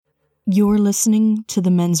You're listening to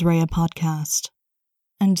the Mens Rea podcast,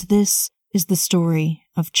 and this is the story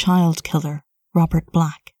of child killer Robert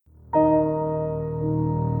Black.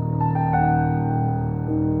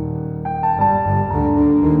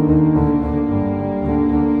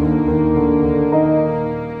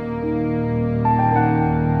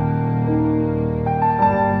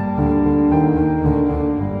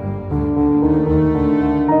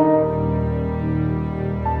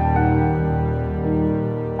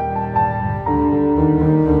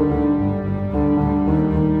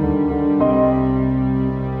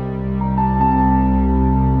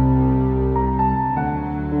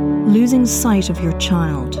 Losing sight of your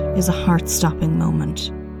child is a heart-stopping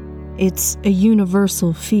moment. It's a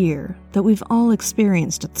universal fear that we've all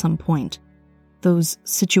experienced at some point. Those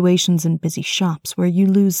situations in busy shops where you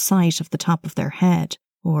lose sight of the top of their head,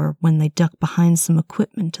 or when they duck behind some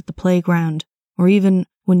equipment at the playground, or even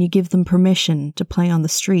when you give them permission to play on the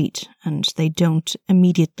street and they don't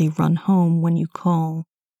immediately run home when you call.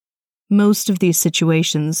 Most of these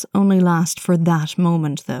situations only last for that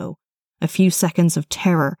moment, though, a few seconds of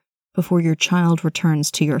terror before your child returns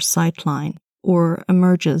to your sightline or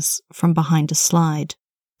emerges from behind a slide.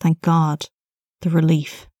 Thank God, the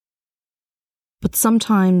relief. But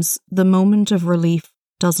sometimes the moment of relief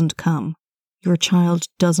doesn't come. Your child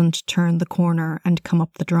doesn't turn the corner and come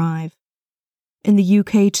up the drive. In the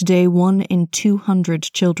UK today, 1 in 200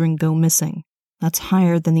 children go missing. That's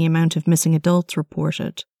higher than the amount of missing adults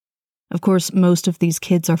reported. Of course, most of these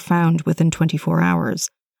kids are found within 24 hours,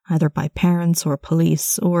 either by parents or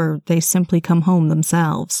police, or they simply come home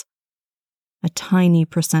themselves. A tiny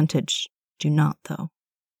percentage do not, though.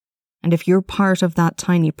 And if you're part of that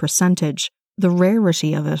tiny percentage, the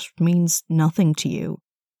rarity of it means nothing to you.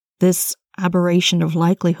 This aberration of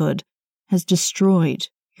likelihood has destroyed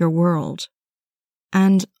your world.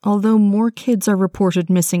 And although more kids are reported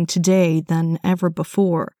missing today than ever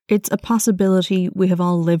before, it's a possibility we have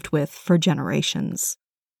all lived with for generations.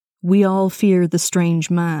 We all fear the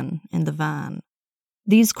strange man in the van.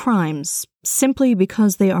 These crimes, simply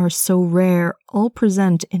because they are so rare, all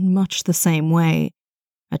present in much the same way.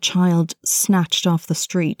 A child snatched off the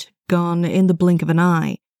street, gone in the blink of an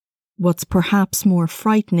eye. What's perhaps more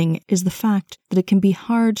frightening is the fact that it can be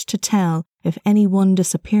hard to tell if any one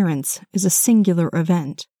disappearance is a singular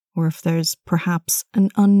event, or if there's perhaps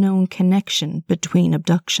an unknown connection between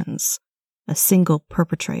abductions, a single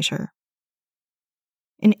perpetrator.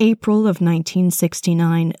 In April of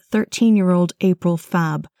 1969, 13-year-old April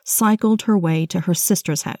Fabb cycled her way to her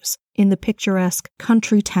sister's house in the picturesque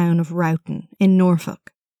country town of Roughton in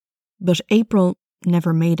Norfolk. But April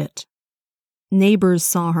never made it. Neighbours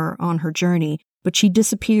saw her on her journey, but she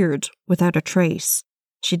disappeared without a trace.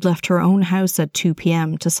 She'd left her own house at 2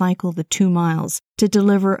 p.m. to cycle the 2 miles to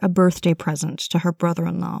deliver a birthday present to her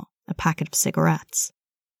brother-in-law, a packet of cigarettes.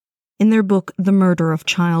 In their book, The Murder of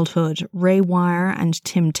Childhood, Ray Wire and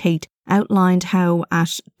Tim Tate outlined how,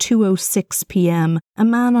 at 2:06 p.m., a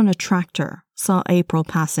man on a tractor saw April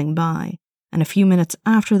passing by, and a few minutes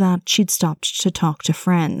after that, she'd stopped to talk to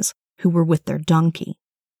friends who were with their donkey.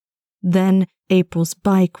 Then, April's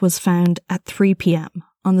bike was found at 3 p.m.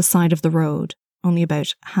 on the side of the road, only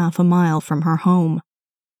about half a mile from her home.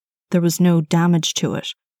 There was no damage to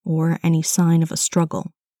it, or any sign of a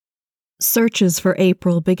struggle. Searches for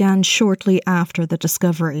April began shortly after the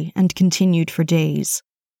discovery and continued for days.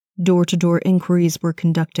 Door-to-door inquiries were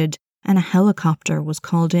conducted, and a helicopter was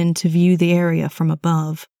called in to view the area from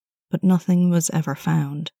above, but nothing was ever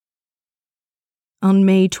found. On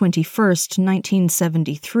May 21st,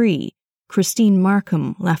 1973, Christine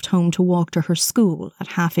Markham left home to walk to her school at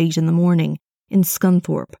 8:30 in the morning in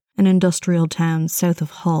Scunthorpe, an industrial town south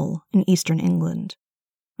of Hull in eastern England.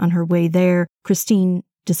 On her way there, Christine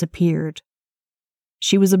disappeared.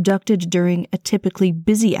 She was abducted during a typically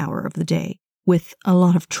busy hour of the day, with a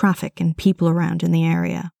lot of traffic and people around in the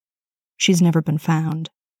area. She's never been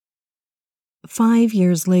found. 5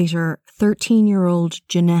 years later, 13-year-old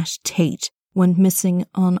Jeanette Tate went missing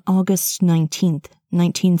on August 19th,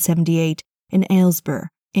 1978, in Aylesbury,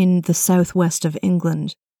 in the southwest of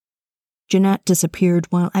England. Jeanette disappeared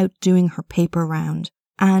while out doing her paper round,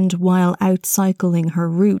 and while out cycling her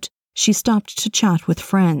route, she stopped to chat with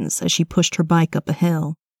friends as she pushed her bike up a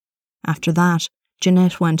hill. After that,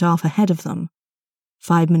 Jeanette went off ahead of them.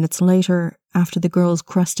 5 minutes later, after the girls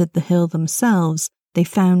crested the hill themselves, they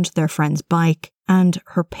found their friend's bike and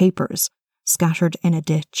her papers scattered in a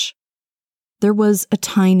ditch. There was a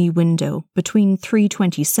tiny window between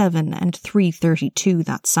 3:27 and 3:32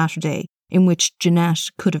 that Saturday in which Jeanette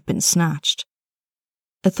could have been snatched.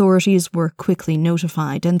 Authorities were quickly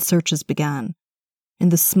notified and searches began. In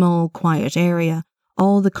the small, quiet area,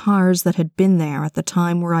 All the cars that had been there at the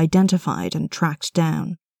time were identified and tracked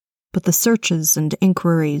down, but the searches and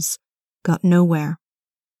inquiries got nowhere.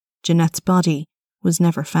 Jeanette's body was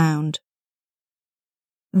never found.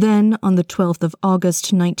 Then, on the 12th of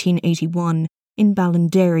August 1981, in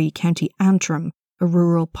Ballinderry, County Antrim, a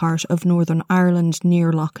rural part of Northern Ireland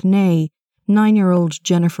near Lough Neagh, 9-year-old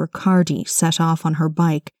Jennifer Cardy set off on her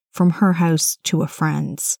bike from her house to a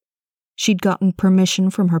friend's. She'd gotten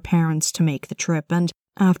permission from her parents to make the trip, and,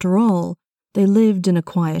 after all, they lived in a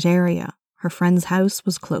quiet area. Her friend's house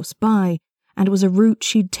was close by, and it was a route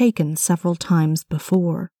she'd taken several times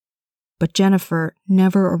before. But Jennifer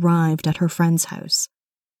never arrived at her friend's house.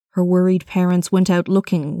 Her worried parents went out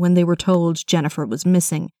looking when they were told Jennifer was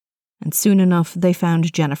missing, and soon enough they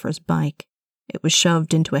found Jennifer's bike. It was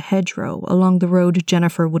shoved into a hedgerow along the road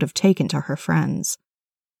Jennifer would have taken to her friend's.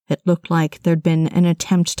 It looked like there'd been an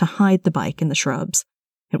attempt to hide the bike in the shrubs.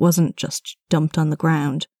 It wasn't just dumped on the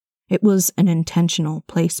ground. It was an intentional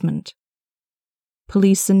placement.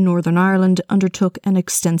 Police in Northern Ireland undertook an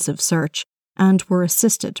extensive search and were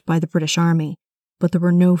assisted by the British Army, but there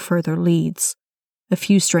were no further leads. A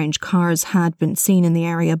few strange cars had been seen in the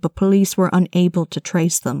area, but police were unable to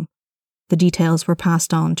trace them. The details were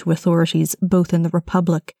passed on to authorities both in the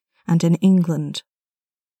Republic and in England.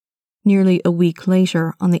 Nearly a week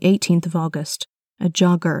later, on the 18th of August, a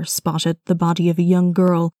jogger spotted the body of a young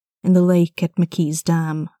girl in the lake at McKee's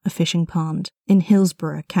Dam, a fishing pond, in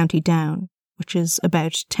Hillsborough, County Down, which is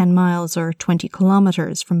about 10 miles or 20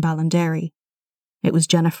 kilometres from Ballinderry. It was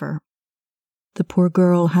Jennifer. The poor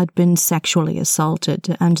girl had been sexually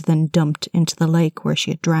assaulted and then dumped into the lake where she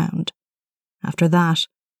had drowned. After that,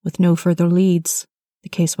 with no further leads, the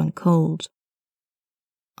case went cold.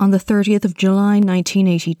 On the 30th of July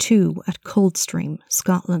 1982, at Coldstream,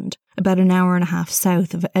 Scotland, about an hour and a half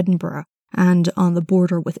south of Edinburgh, and on the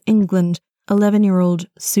border with England, 11-year-old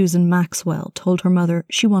Susan Maxwell told her mother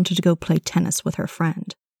she wanted to go play tennis with her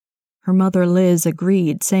friend. Her mother Liz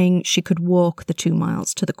agreed, saying she could walk the 2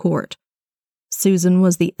 miles to the court. Susan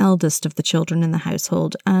was the eldest of the children in the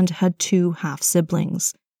household and had 2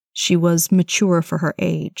 half-siblings. She was mature for her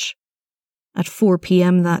age. At 4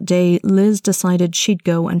 p.m. that day, Liz decided she'd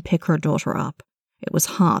go and pick her daughter up. It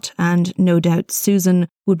was hot, and no doubt Susan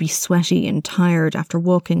would be sweaty and tired after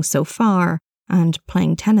walking so far and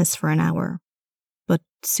playing tennis for an hour. But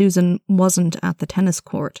Susan wasn't at the tennis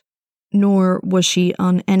court, nor was she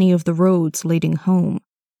on any of the roads leading home.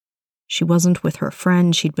 She wasn't with her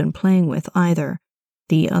friend she'd been playing with either.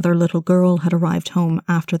 The other little girl had arrived home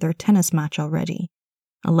after their tennis match already,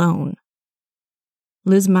 alone.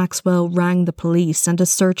 Liz Maxwell rang the police and a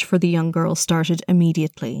search for the young girl started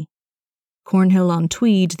immediately.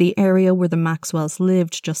 Cornhill-on-Tweed, the area where the Maxwells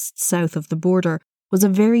lived just south of the border, was a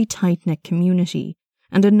very tight-knit community,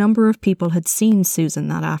 and a number of people had seen Susan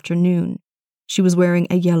that afternoon. She was wearing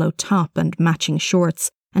a yellow top and matching shorts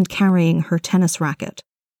and carrying her tennis racket.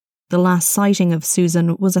 The last sighting of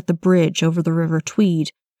Susan was at the bridge over the River Tweed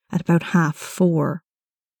at about 4:30.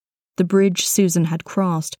 The bridge Susan had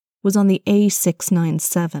crossed was on the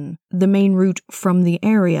A697, the main route from the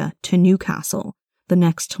area to Newcastle, the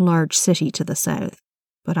next large city to the south.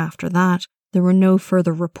 But after that, there were no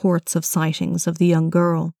further reports of sightings of the young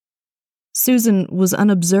girl. Susan was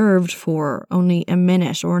unobserved for only a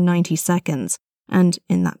minute or 90 seconds, and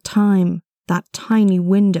in that time, that tiny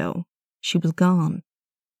window, she was gone.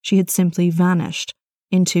 She had simply vanished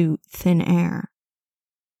into thin air.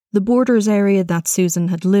 The Borders area that Susan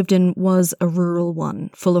had lived in was a rural one,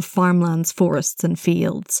 full of farmlands, forests and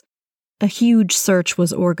fields. A huge search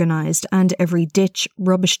was organised and every ditch,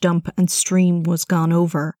 rubbish dump and stream was gone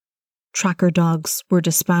over. Tracker dogs were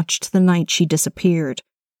dispatched the night she disappeared.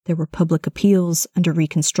 There were public appeals and a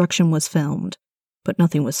reconstruction was filmed, but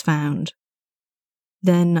nothing was found.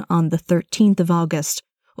 Then, on the 13th of August,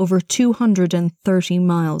 over 230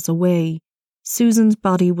 miles away, Susan's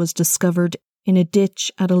body was discovered in a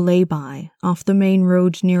ditch at a lay-by off the main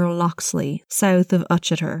road near Loxley, south of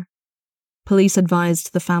Utchiter. Police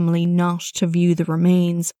advised the family not to view the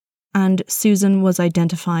remains, and Susan was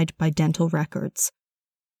identified by dental records.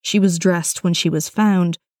 She was dressed when she was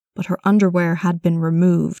found, but her underwear had been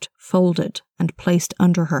removed, folded, and placed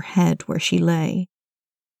under her head where she lay.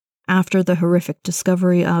 After the horrific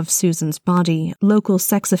discovery of Susan's body, local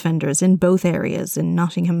sex offenders in both areas in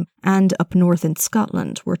Nottingham and up north in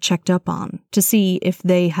Scotland were checked up on to see if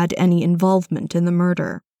they had any involvement in the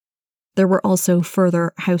murder. There were also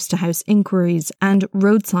further house-to-house inquiries and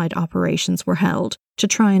roadside operations were held to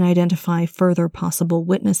try and identify further possible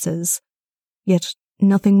witnesses. Yet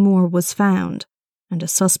nothing more was found, and a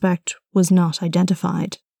suspect was not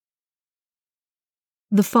identified.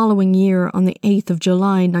 The following year, on the 8th of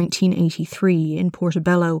July 1983, in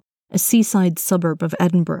Portobello, a seaside suburb of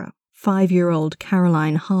Edinburgh, 5-year-old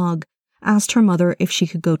Caroline Hogg asked her mother if she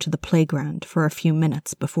could go to the playground for a few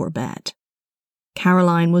minutes before bed.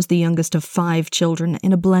 Caroline was the youngest of 5 children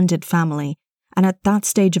in a blended family, and at that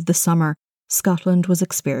stage of the summer, Scotland was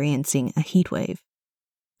experiencing a heatwave.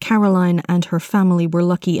 Caroline and her family were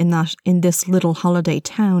lucky in that, in this little holiday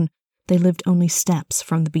town, they lived only steps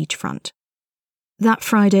from the beachfront. That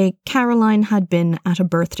Friday, Caroline had been at a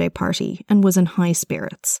birthday party and was in high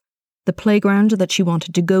spirits. The playground that she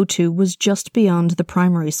wanted to go to was just beyond the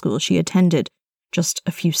primary school she attended, just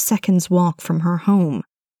a few seconds' walk from her home.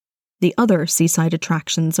 The other seaside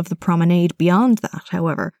attractions of the promenade beyond that,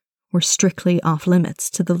 however, were strictly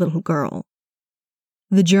off-limits to the little girl.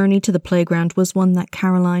 The journey to the playground was one that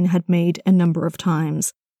Caroline had made a number of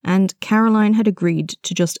times, and Caroline had agreed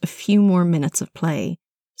to just a few more minutes of play,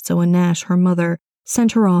 so Annette, her mother,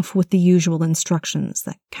 sent her off with the usual instructions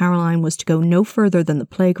that Caroline was to go no further than the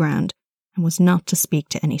playground and was not to speak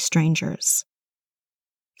to any strangers.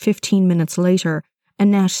 15 minutes later,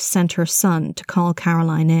 Annette sent her son to call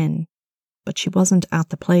Caroline in, but she wasn't at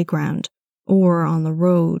the playground or on the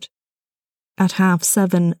road. At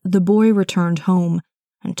 7:30, the boy returned home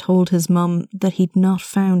and told his mum that he'd not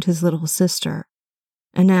found his little sister.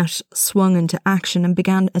 Annette swung into action and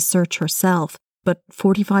began a search herself, but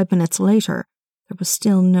 45 minutes later, there was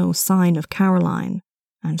still no sign of Caroline,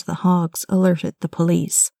 and the Hoggs alerted the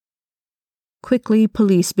police. Quickly,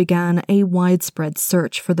 police began a widespread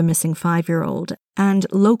search for the missing 5-year-old, and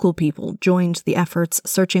local people joined the efforts,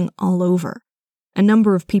 searching all over. A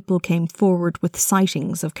number of people came forward with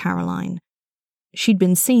sightings of Caroline. She'd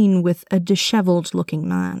been seen with a dishevelled-looking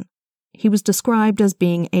man. He was described as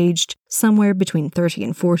being aged somewhere between 30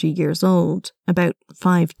 and 40 years old, about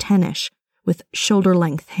 5'10"-ish, with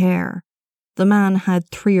shoulder-length hair. The man had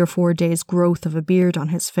 3 or 4 days' growth of a beard on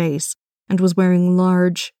his face and was wearing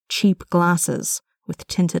large, cheap glasses with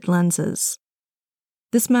tinted lenses.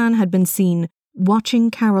 This man had been seen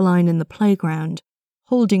watching Caroline in the playground,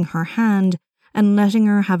 holding her hand and letting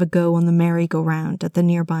her have a go on the merry-go-round at the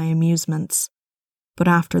nearby amusements. But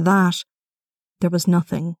after that, there was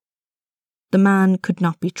nothing. The man could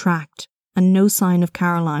not be tracked, and no sign of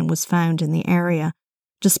Caroline was found in the area,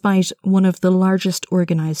 despite one of the largest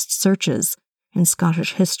organised searches in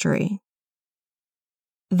Scottish history.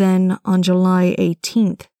 Then, on July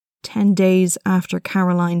 18th, 10 days after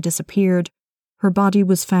Caroline disappeared, her body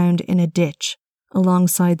was found in a ditch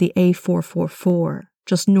alongside the A444,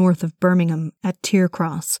 just north of Birmingham at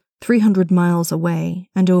Tiercross, 300 miles away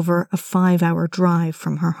and over a 5-hour drive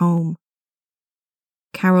from her home.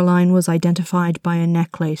 Caroline was identified by a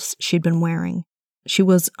necklace she'd been wearing. She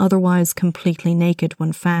was otherwise completely naked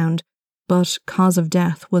when found, but cause of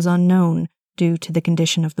death was unknown due to the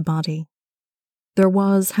condition of the body. There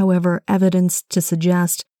was, however, evidence to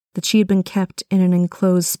suggest that she had been kept in an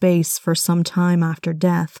enclosed space for some time after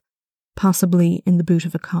death, possibly in the boot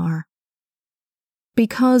of a car.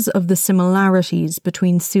 Because of the similarities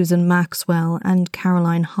between Susan Maxwell and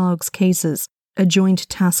Caroline Hogg's cases, a joint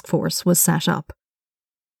task force was set up.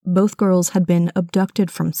 Both girls had been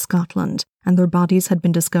abducted from Scotland, and their bodies had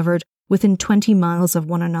been discovered within 20 miles of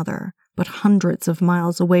one another, but hundreds of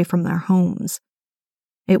miles away from their homes.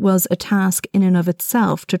 It was a task in and of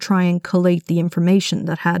itself to try and collate the information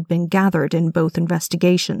that had been gathered in both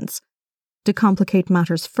investigations. To complicate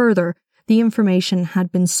matters further, the information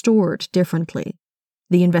had been stored differently.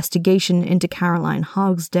 The investigation into Caroline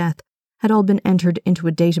Hogg's death had all been entered into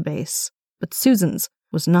a database, but Susan's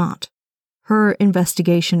was not. Her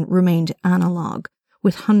investigation remained analogue,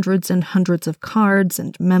 with hundreds and hundreds of cards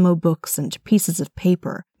and memo books and pieces of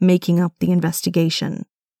paper making up the investigation.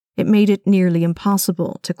 It made it nearly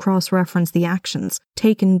impossible to cross-reference the actions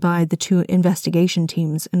taken by the 2 investigation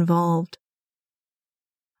teams involved.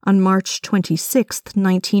 On March 26,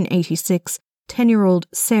 1986, 10-year-old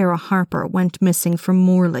Sarah Harper went missing from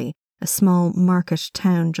Morley, a small market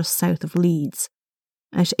town just south of Leeds.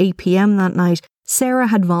 At 8 p.m. that night, Sarah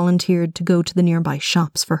had volunteered to go to the nearby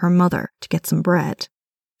shops for her mother to get some bread.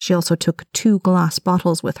 She also took 2 glass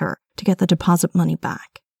bottles with her to get the deposit money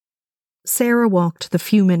back. Sarah walked the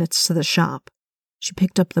few minutes to the shop. She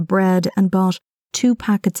picked up the bread and bought 2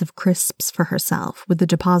 packets of crisps for herself with the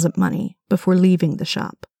deposit money before leaving the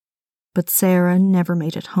shop. But Sarah never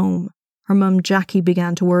made it home. Her mum Jackie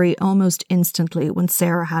began to worry almost instantly when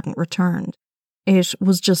Sarah hadn't returned. It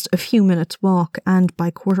was just a few minutes' walk, and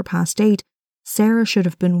by 8:15, Sarah should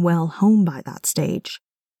have been well home by that stage.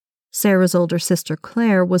 Sarah's older sister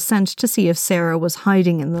Claire was sent to see if Sarah was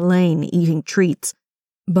hiding in the lane eating treats,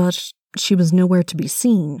 but she was nowhere to be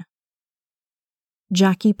seen.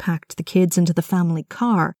 Jackie packed the kids into the family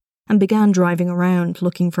car and began driving around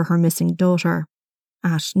looking for her missing daughter.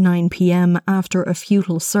 At 9 p.m, after a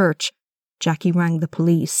futile search, Jackie rang the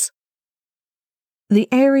police. The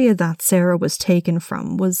area that Sarah was taken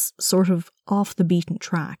from was sort of off the beaten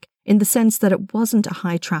track, in the sense that it wasn't a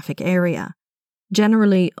high-traffic area.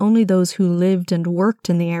 Generally, only those who lived and worked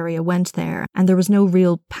in the area went there, and there was no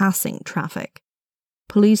real passing traffic.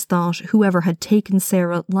 Police thought whoever had taken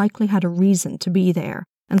Sarah likely had a reason to be there,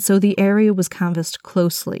 and so the area was canvassed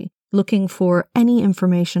closely, looking for any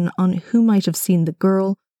information on who might have seen the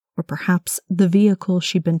girl, or perhaps the vehicle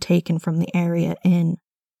she'd been taken from the area in.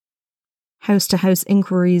 House-to-house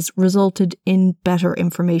inquiries resulted in better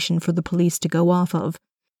information for the police to go off of.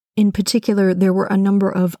 In particular, there were a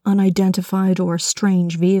number of unidentified or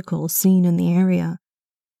strange vehicles seen in the area.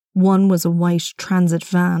 One was a white transit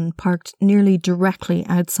van parked nearly directly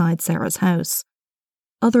outside Sarah's house.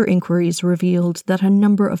 Other inquiries revealed that a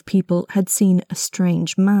number of people had seen a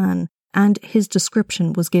strange man, and his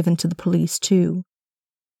description was given to the police too.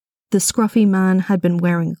 The scruffy man had been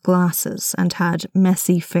wearing glasses and had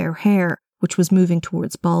messy fair hair, which was moving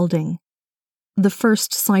towards balding. The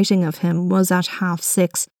first sighting of him was at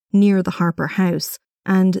 6:30 near the Harper house,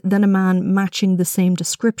 and then a man matching the same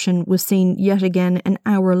description was seen yet again an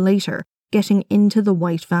hour later getting into the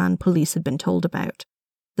white van police had been told about.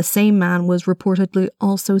 The same man was reportedly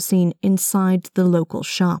also seen inside the local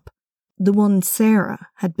shop, the one Sarah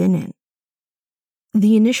had been in.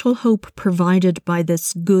 The initial hope provided by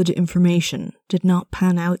this good information did not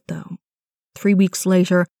pan out though. 3 weeks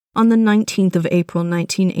later, on the 19th of April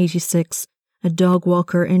 1986, a dog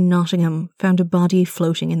walker in Nottingham found a body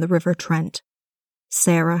floating in the River Trent.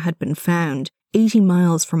 Sarah had been found 80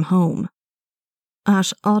 miles from home.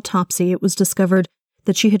 At autopsy, it was discovered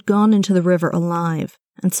that she had gone into the river alive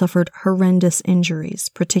and suffered horrendous injuries,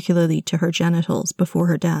 particularly to her genitals, before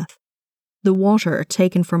her death. The water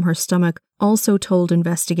taken from her stomach also told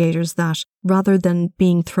investigators that, rather than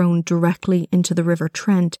being thrown directly into the River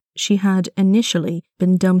Trent, she had initially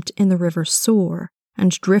been dumped in the River Soar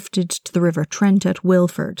and drifted to the River Trent at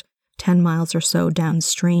Wilford, 10 miles or so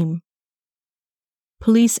downstream.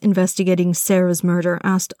 Police investigating Sarah's murder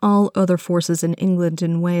asked all other forces in England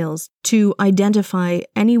and Wales to identify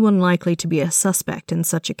anyone likely to be a suspect in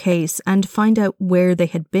such a case and find out where they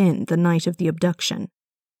had been the night of the abduction.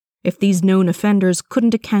 If these known offenders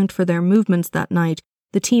couldn't account for their movements that night,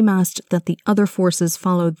 the team asked that the other forces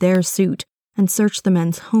follow their suit and search the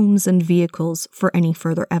men's homes and vehicles for any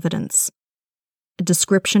further evidence. A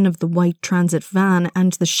description of the white transit van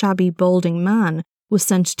and the shabby balding man was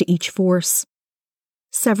sent to each force.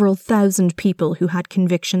 Several thousand people who had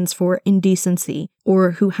convictions for indecency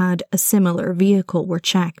or who had a similar vehicle were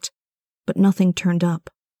checked, but nothing turned up.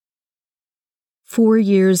 4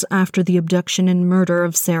 years after the abduction and murder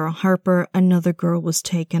of Sarah Harper, another girl was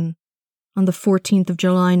taken. On the 14th of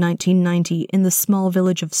July 1990, in the small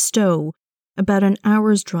village of Stowe, about an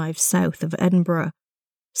hour's drive south of Edinburgh,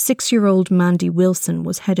 6-year-old Mandy Wilson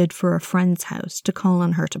was headed for a friend's house to call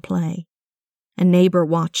on her to play. A neighbour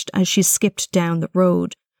watched as she skipped down the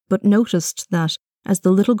road, but noticed that, as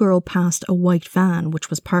the little girl passed a white van which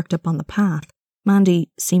was parked up on the path, Mandy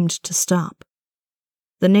seemed to stop.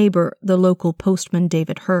 The neighbour, the local postman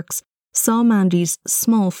David Herks, saw Mandy's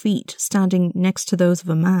small feet standing next to those of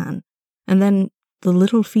a man, and then the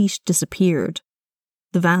little feet disappeared.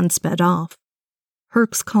 The van sped off.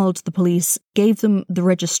 Herks called the police, gave them the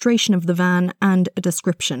registration of the van and a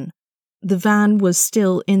description. The van was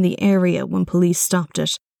still in the area when police stopped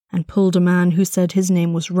it and pulled a man who said his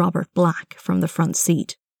name was Robert Black from the front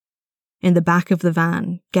seat. In the back of the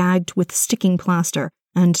van, gagged with sticking plaster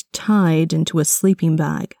and tied into a sleeping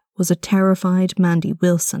bag, was a terrified Mandy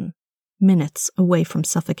Wilson, minutes away from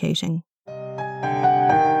suffocating.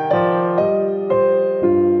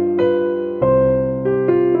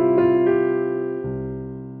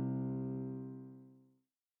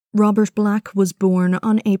 Robert Black was born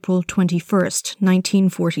on April 21st,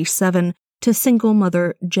 1947, to single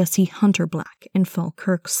mother Jessie Hunter Black in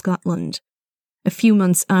Falkirk, Scotland. A few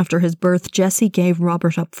months after his birth, Jessie gave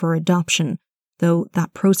Robert up for adoption, though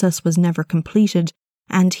that process was never completed,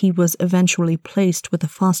 and he was eventually placed with a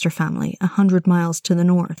foster family 100 miles to the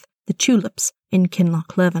north, the Tulips, in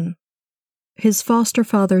Kinlochleven. His foster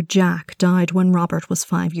father Jack died when Robert was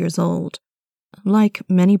 5 years old. Like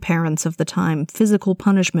many parents of the time, physical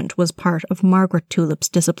punishment was part of Margaret Tulip's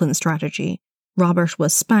discipline strategy. Robert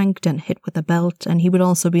was spanked and hit with a belt, and he would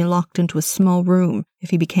also be locked into a small room if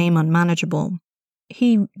he became unmanageable.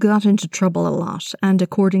 He got into trouble a lot, and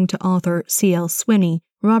according to author C.L. Swinney,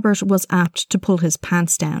 Robert was apt to pull his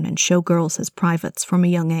pants down and show girls his privates from a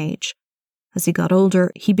young age. As he got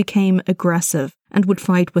older, he became aggressive and would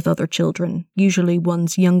fight with other children, usually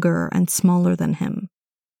ones younger and smaller than him.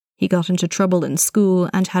 He got into trouble in school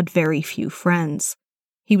and had very few friends.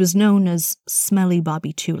 He was known as Smelly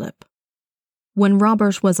Bobby Tulip. When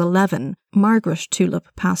Robert was 11, Margaret Tulip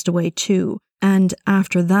passed away too, and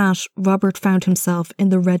after that, Robert found himself in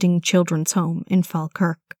the Reading Children's Home in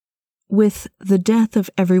Falkirk. With the death of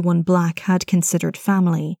everyone Black had considered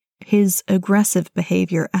family, his aggressive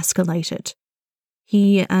behaviour escalated.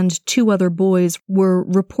 He and 2 other boys were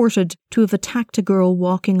reported to have attacked a girl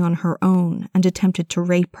walking on her own and attempted to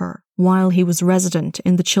rape her while he was resident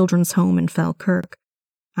in the children's home in Falkirk.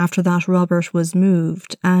 After that, Robert was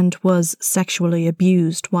moved and was sexually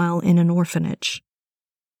abused while in an orphanage.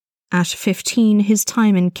 At 15, his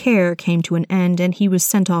time in care came to an end and he was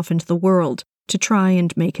sent off into the world to try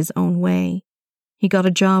and make his own way. He got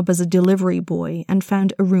a job as a delivery boy and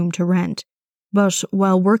found a room to rent. But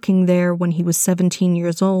while working there when he was 17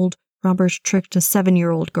 years old, Robert tricked a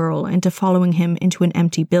 7-year-old girl into following him into an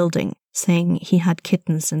empty building, saying he had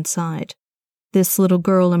kittens inside. This little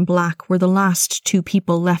girl and Black were the last 2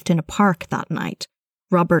 people left in a park that night.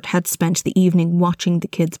 Robert had spent the evening watching the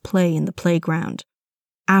kids play in the playground.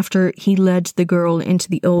 After he led the girl into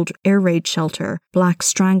the old air raid shelter, Black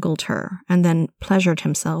strangled her and then pleasured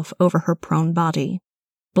himself over her prone body.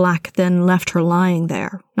 Black then left her lying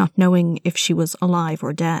there, not knowing if she was alive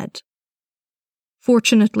or dead.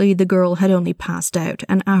 Fortunately, the girl had only passed out,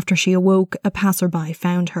 and after she awoke, a passerby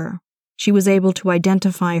found her. She was able to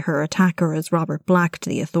identify her attacker as Robert Black to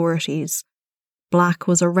the authorities. Black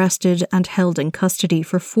was arrested and held in custody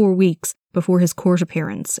for 4 weeks before his court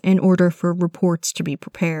appearance in order for reports to be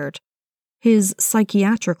prepared. His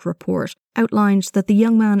psychiatric report outlined that the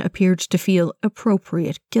young man appeared to feel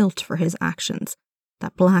appropriate guilt for his actions,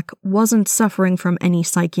 that Black wasn't suffering from any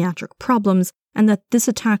psychiatric problems, and that this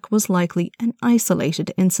attack was likely an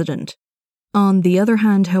isolated incident. On the other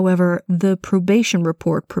hand, however, the probation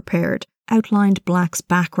report prepared outlined Black's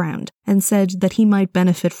background and said that he might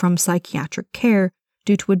benefit from psychiatric care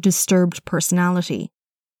due to a disturbed personality.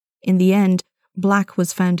 In the end, Black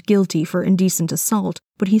was found guilty for indecent assault,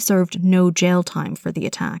 but he served no jail time for the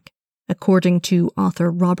attack. According to author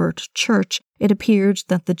Robert Church, it appeared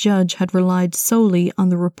that the judge had relied solely on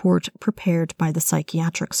the report prepared by the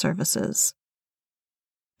psychiatric services.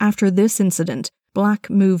 After this incident, Black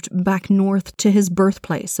moved back north to his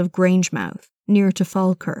birthplace of Grangemouth, near to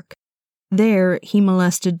Falkirk. There, he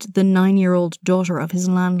molested the 9-year-old daughter of his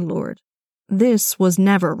landlord. This was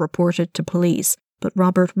never reported to police, but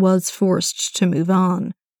Robert was forced to move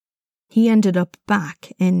on. He ended up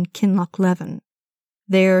back in Kinlochleven.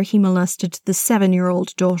 There, he molested the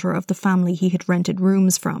 7-year-old daughter of the family he had rented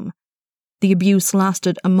rooms from. The abuse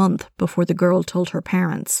lasted a month before the girl told her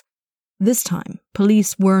parents. This time,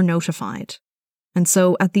 police were notified. And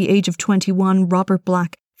so, at the age of 21, Robert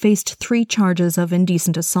Black faced 3 charges of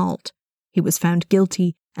indecent assault. He was found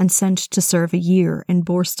guilty and sent to serve a year in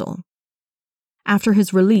Borstal. After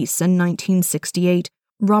his release in 1968,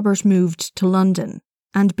 Robert moved to London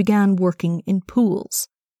and began working in pools.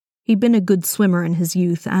 He'd been a good swimmer in his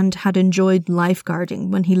youth and had enjoyed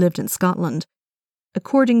lifeguarding when he lived in Scotland.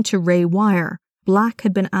 According to Ray Wire, Black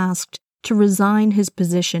had been asked to resign his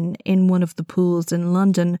position in one of the pools in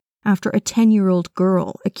London after a 10-year-old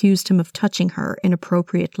girl accused him of touching her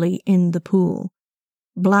inappropriately in the pool.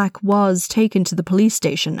 Black was taken to the police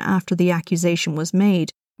station after the accusation was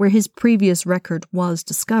made, where his previous record was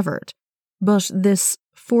discovered. But this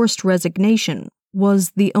forced resignation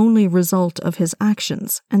was the only result of his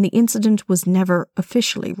actions, and the incident was never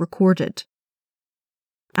officially recorded.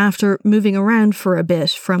 After moving around for a bit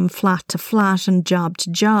from flat to flat and job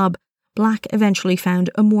to job, Black eventually found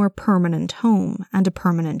a more permanent home and a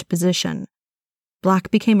permanent position.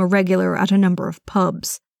 Black became a regular at a number of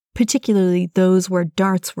pubs, particularly those where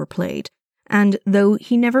darts were played, and though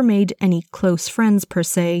he never made any close friends per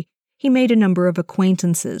se, he made a number of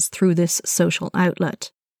acquaintances through this social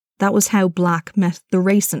outlet. That was how Black met the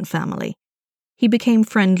Rayson family. He became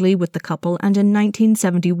friendly with the couple and in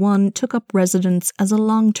 1971 took up residence as a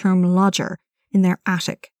long-term lodger in their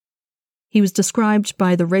attic. He was described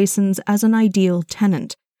by the Raysons as an ideal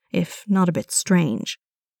tenant, if not a bit strange.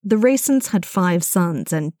 The Raysons had 5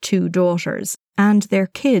 sons and 2 daughters, and their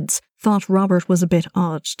kids thought Robert was a bit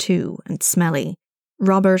odd too and smelly.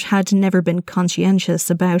 Robert had never been conscientious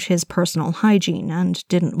about his personal hygiene and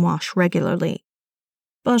didn't wash regularly.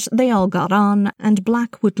 But they all got on, and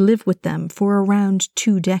Black would live with them for around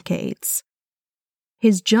 2 decades.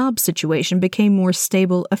 His job situation became more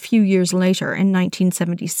stable a few years later in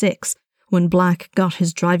 1976, when Black got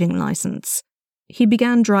his driving license. he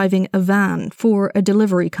began driving a van for a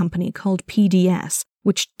delivery company called PDS,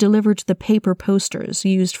 which delivered the paper posters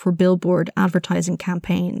used for billboard advertising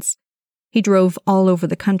campaigns. He drove all over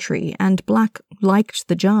the country, and Black liked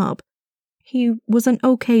the job. He was an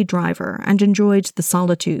okay driver and enjoyed the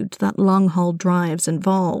solitude that long-haul drives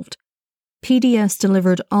involved. PDS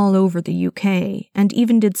delivered all over the UK and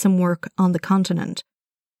even did some work on the continent.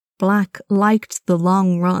 Black liked the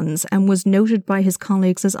long runs and was noted by his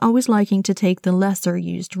colleagues as always liking to take the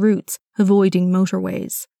lesser-used routes, avoiding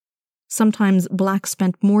motorways. Sometimes Black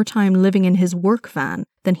spent more time living in his work van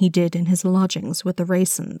than he did in his lodgings with the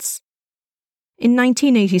Raysons. In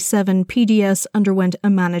 1987, PDS underwent a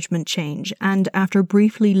management change, and after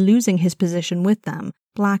briefly losing his position with them,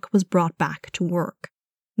 Black was brought back to work.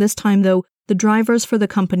 This time, though, the drivers for the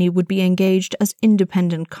company would be engaged as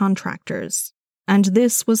independent contractors. And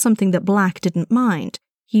this was something that Black didn't mind.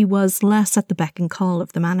 He was less at the beck and call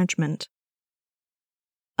of the management.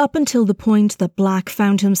 Up until the point that Black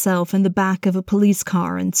found himself in the back of a police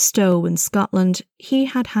car in Stow in Scotland, he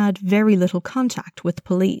had had very little contact with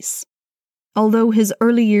police. Although his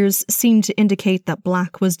early years seemed to indicate that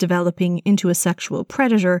Black was developing into a sexual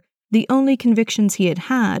predator, the only convictions he had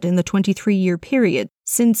had in the 23-year period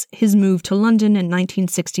since his move to London in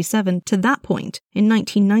 1967 to that point in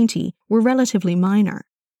 1990 were relatively minor.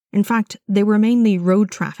 In fact, they were mainly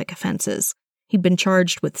road traffic offences. He'd been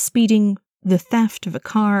charged with speeding, the theft of a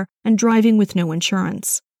car, and driving with no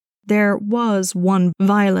insurance. There was one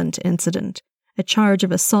violent incident, a charge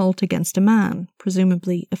of assault against a man,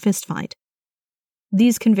 presumably a fistfight.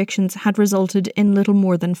 These convictions had resulted in little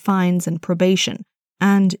more than fines and probation,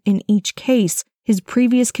 and in each case, his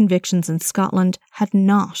previous convictions in Scotland had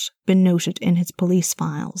not been noted in his police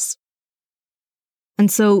files. And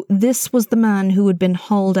so this was the man who had been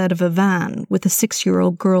hauled out of a van with a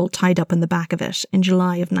 6-year-old girl tied up in the back of it in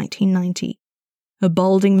July of 1990. A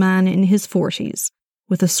balding man in his 40s,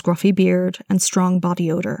 with a scruffy beard and strong body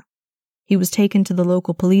odour. He was taken to the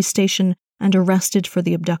local police station and arrested for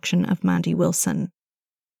the abduction of Mandy Wilson.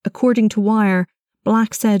 According to Wire,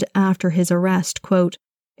 Black said after his arrest, quote,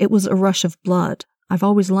 "It was a rush of blood. I've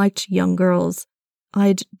always liked young girls.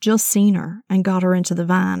 I'd just seen her and got her into the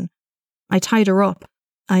van. I tied her up.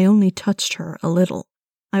 I only touched her a little.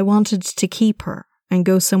 I wanted to keep her and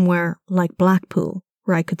go somewhere like Blackpool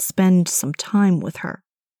where I could spend some time with her."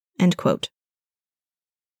 End quote.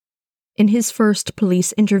 In his first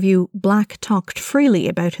police interview, Black talked freely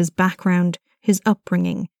about his background, his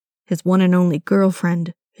upbringing, his one and only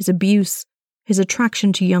girlfriend, his abuse, his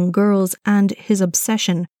attraction to young girls, and his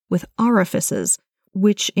obsession with orifices,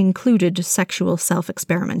 which included sexual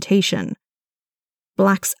self-experimentation.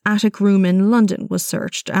 Black's attic room in London was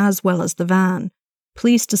searched, as well as the van.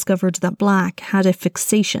 Police discovered that Black had a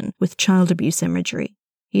fixation with child abuse imagery.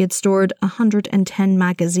 He had stored 110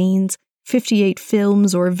 magazines, 58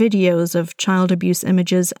 films or videos of child abuse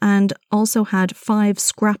images, and also had 5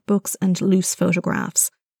 scrapbooks and loose photographs.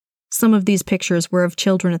 Some of these pictures were of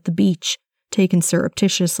children at the beach, taken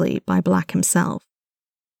surreptitiously by Black himself.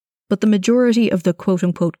 But the majority of the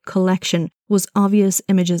quote-unquote collection was obvious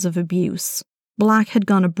images of abuse. Black had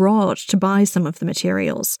gone abroad to buy some of the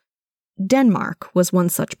materials. Denmark was one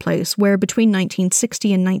such place where between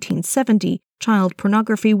 1960 and 1970, child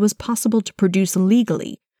pornography was possible to produce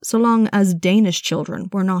legally, so long as Danish children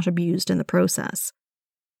were not abused in the process.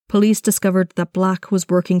 Police discovered that Black was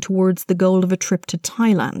working towards the goal of a trip to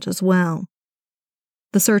Thailand as well.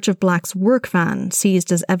 The search of Black's work van,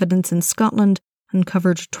 seized as evidence in Scotland,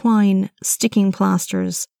 uncovered twine, sticking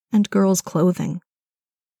plasters, and girls' clothing.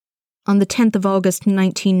 On the 10th of August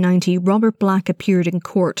 1990, Robert Black appeared in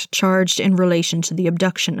court charged in relation to the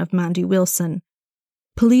abduction of Mandy Wilson.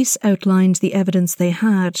 Police outlined the evidence they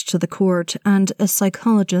had to the court, and a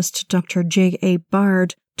psychologist, Dr. J.A.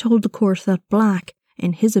 Bard, told the court that Black,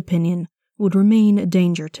 in his opinion, would remain a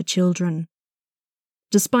danger to children.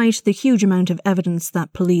 Despite the huge amount of evidence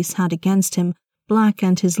that police had against him, Black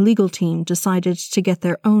and his legal team decided to get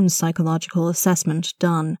their own psychological assessment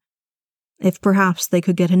done. If perhaps they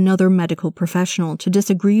could get another medical professional to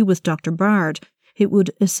disagree with Dr. Bard, it would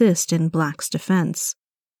assist in Black's defence.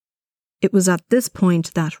 It was at this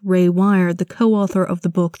point that Ray Wire, the co-author of the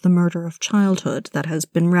book The Murder of Childhood that has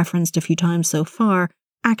been referenced a few times so far,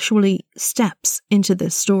 actually steps into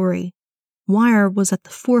this story. Wire was at the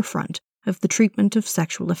forefront of the treatment of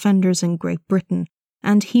sexual offenders in Great Britain,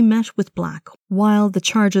 and he met with Black while the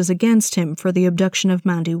charges against him for the abduction of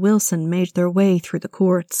Mandy Wilson made their way through the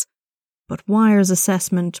courts. But Wire's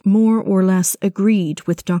assessment more or less agreed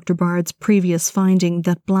with Dr. Bard's previous finding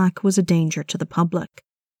that Black was a danger to the public.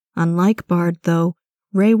 Unlike Bard, though,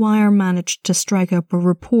 Ray Wire managed to strike up a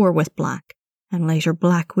rapport with Black, and later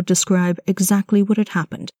Black would describe exactly what had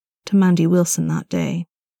happened to Mandy Wilson that day.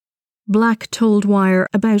 Black told Wire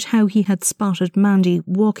about how he had spotted Mandy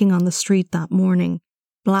walking on the street that morning.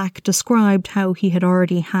 Black described how he had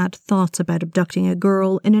already had thoughts about abducting a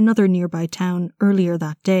girl in another nearby town earlier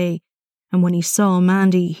that day, and when he saw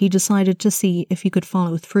Mandy, he decided to see if he could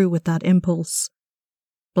follow through with that impulse.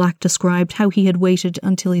 Black described how he had waited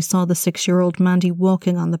until he saw the 6-year-old Mandy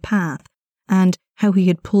walking on the path, and how he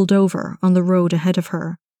had pulled over on the road ahead of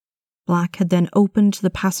her. Black had then opened the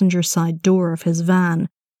passenger side door of his van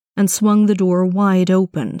and swung the door wide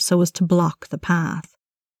open so as to block the path.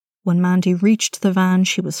 When Mandy reached the van,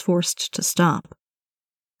 she was forced to stop.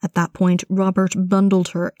 At that point, Robert bundled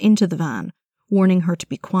her into the van, warning her to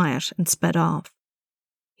be quiet, and sped off.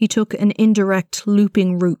 He took an indirect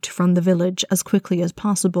looping route from the village as quickly as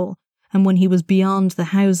possible, and when he was beyond the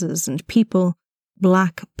houses and people,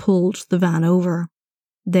 Black pulled the van over.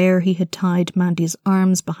 There he had tied Mandy's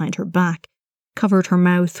arms behind her back, covered her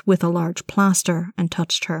mouth with a large plaster, and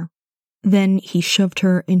touched her. Then he shoved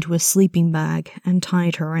her into a sleeping bag and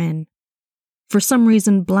tied her in. For some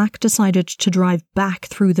reason, Black decided to drive back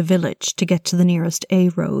through the village to get to the nearest A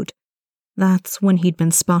road. That's when he'd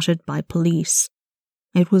been spotted by police.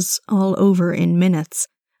 It was all over in minutes,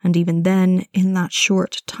 and even then, in that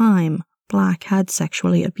short time, Black had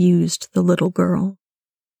sexually abused the little girl.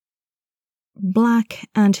 Black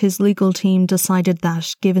and his legal team decided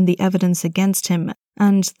that, given the evidence against him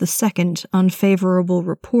and the second unfavourable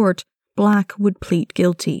report, Black would plead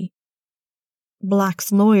guilty.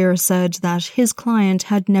 Black's lawyer said that his client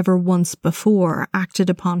had never once before acted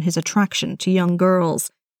upon his attraction to young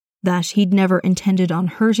girls, that he'd never intended on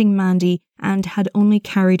hurting Mandy and had only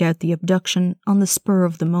carried out the abduction on the spur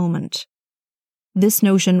of the moment. This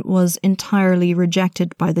notion was entirely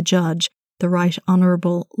rejected by the judge, the Right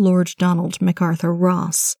Honourable Lord Donald MacArthur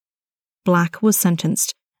Ross. Black was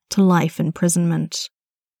sentenced to life imprisonment.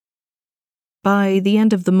 By the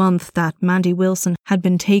end of the month that Mandy Wilson had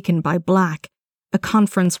been taken by Black, a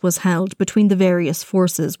conference was held between the various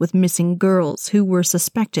forces with missing girls who were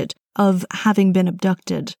suspected of having been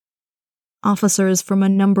abducted. Officers from a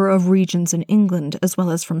number of regions in England, as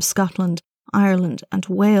well as from Scotland, Ireland, and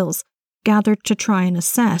Wales, gathered to try and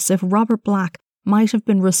assess if Robert Black might have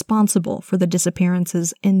been responsible for the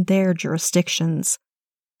disappearances in their jurisdictions.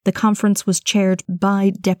 The conference was chaired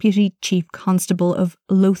by Deputy Chief Constable of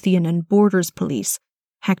Lothian and Borders Police,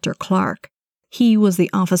 Hector Clark. He was the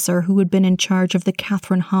officer who had been in charge of the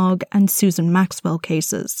Catherine Hogg and Susan Maxwell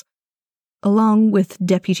cases. Along with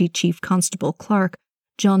Deputy Chief Constable Clark,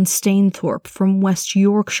 John Stainthorpe from West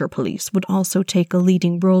Yorkshire Police would also take a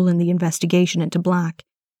leading role in the investigation into Black.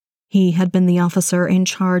 He had been the officer in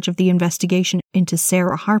charge of the investigation into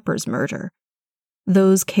Sarah Harper's murder.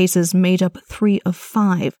 Those cases made up 3 of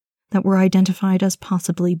 5 that were identified as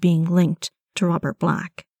possibly being linked to Robert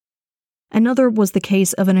Black. Another was the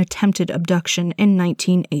case of an attempted abduction in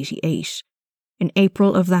 1988. In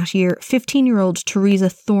April of that year, 15-year-old Teresa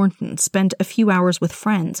Thornton spent a few hours with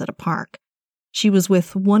friends at a park. She was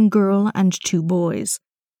with 1 girl and 2 boys.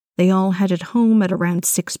 They all headed home at around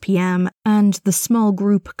 6 p.m, and the small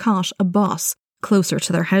group caught a bus closer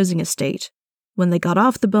to their housing estate. When they got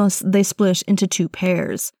off the bus, they split into 2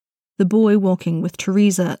 pairs. The boy walking with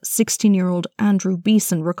Teresa, 16-year-old Andrew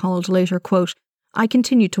Beeson, recalled later, quote, "I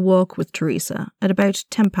continued to walk with Teresa. At about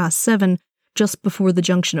 7:10, just before the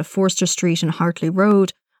junction of Forster Street and Hartley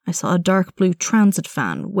Road, I saw a dark blue transit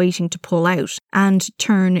van waiting to pull out and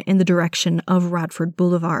turn in the direction of Radford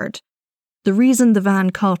Boulevard. The reason the van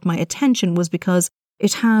caught my attention was because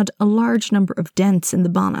it had a large number of dents in the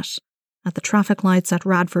bonnet. At the traffic lights at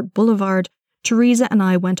Radford Boulevard, Teresa and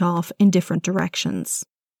I went off in different directions.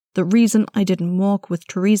 The reason I didn't walk with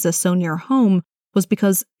Teresa so near home was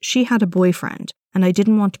because she had a boyfriend, and I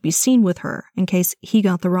didn't want to be seen with her in case he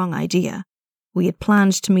got the wrong idea. We had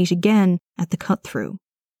planned to meet again at the cut-through."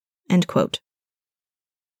 End quote.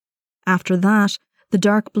 After that, the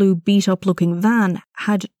dark blue beat-up-looking van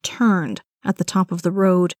had turned at the top of the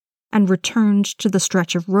road and returned to the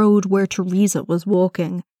stretch of road where Teresa was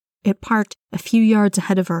walking. It parked a few yards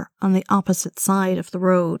ahead of her on the opposite side of the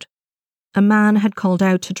road. A man had called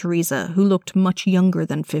out to Teresa, who looked much younger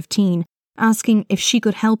than 15, asking if she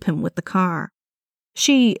could help him with the car.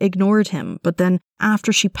 She ignored him, but then,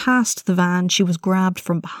 after she passed the van, she was grabbed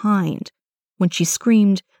from behind. When she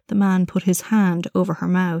screamed, the man put his hand over her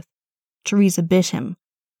mouth. Teresa bit him.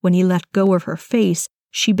 When he let go of her face,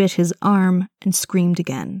 she bit his arm and screamed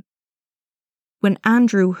again. When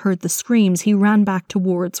Andrew heard the screams, he ran back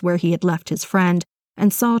towards where he had left his friend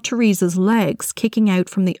and saw Teresa's legs kicking out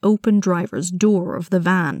from the open driver's door of the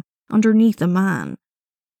van, underneath a man.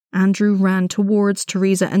 Andrew ran towards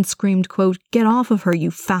Teresa and screamed, quote, "Get off of her,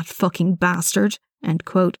 you fat fucking bastard," end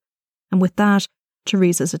quote. And with that,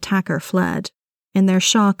 Teresa's attacker fled. In their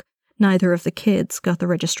shock, neither of the kids got the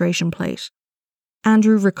registration plate.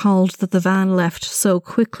 Andrew recalled that the van left so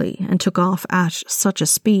quickly and took off at such a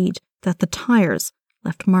speed that the tyres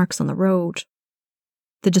left marks on the road.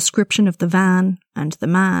 The description of the van and the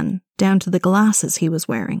man, down to the glasses he was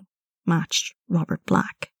wearing, matched Robert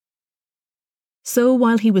Black. So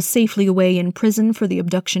while he was safely away in prison for the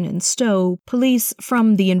abduction in Stowe, police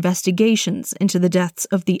from the investigations into the deaths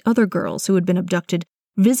of the other girls who had been abducted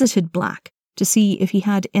visited Black to see if he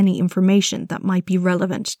had any information that might be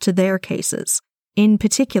relevant to their cases. In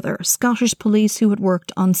particular, Scottish police who had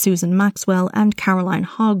worked on Susan Maxwell and Caroline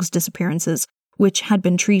Hogg's disappearances, which had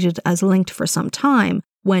been treated as linked for some time,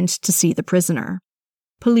 went to see the prisoner.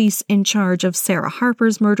 Police in charge of Sarah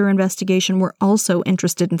Harper's murder investigation were also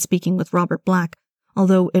interested in speaking with Robert Black,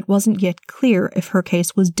 although it wasn't yet clear if her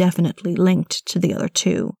case was definitely linked to the other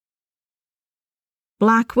two.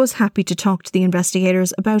 Black was happy to talk to the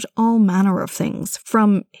investigators about all manner of things,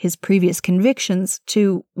 from his previous convictions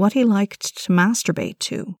to what he liked to masturbate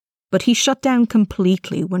to. But he shut down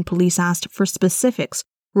completely when police asked for specifics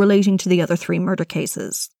relating to the other three murder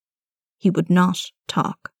cases. He would not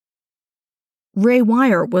talk. Ray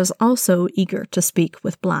Wire was also eager to speak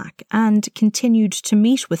with Black and continued to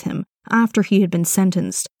meet with him after he had been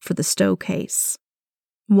sentenced for the Stowe case.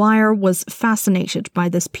 Wire was fascinated by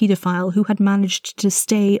this paedophile who had managed to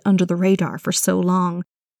stay under the radar for so long,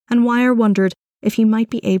 and Wire wondered if he might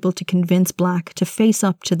be able to convince Black to face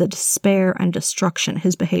up to the despair and destruction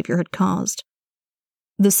his behaviour had caused.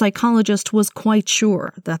 The psychologist was quite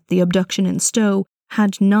sure that the abduction in Stowe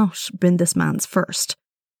had not been this man's first.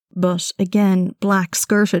 But again, Black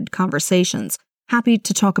skirted conversations, happy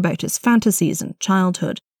to talk about his fantasies and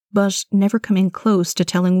childhood, but never coming close to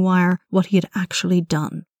telling Wire what he had actually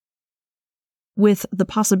done. With the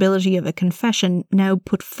possibility of a confession now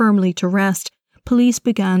put firmly to rest, police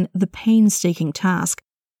began the painstaking task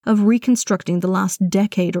of reconstructing the last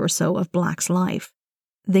decade or so of Black's life.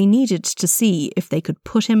 They needed to see if they could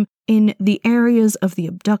put him in the areas of the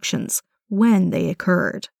abductions when they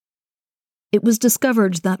occurred. It was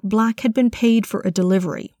discovered that Black had been paid for a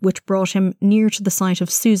delivery which brought him near to the site of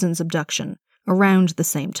Susan's abduction, around the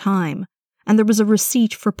same time, and there was a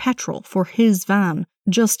receipt for petrol for his van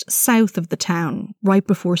just south of the town, right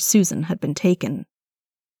before Susan had been taken.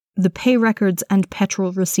 The pay records and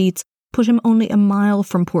petrol receipts put him only a mile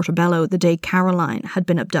from Portobello the day Caroline had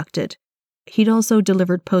been abducted. He'd also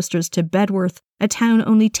delivered posters to Bedworth, a town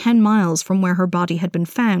only 10 miles from where her body had been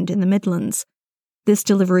found in the Midlands. This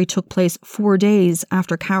delivery took place 4 days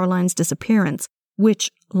after Caroline's disappearance,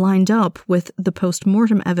 which lined up with the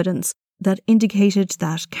post-mortem evidence that indicated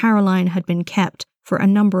that Caroline had been kept for a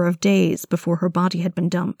number of days before her body had been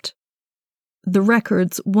dumped. The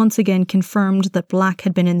records once again confirmed that Black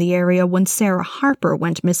had been in the area when Sarah Harper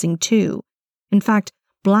went missing too. In fact,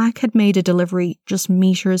 Black had made a delivery just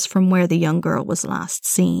meters from where the young girl was last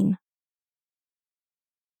seen.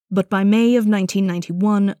 But by May of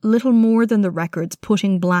 1991, little more than the records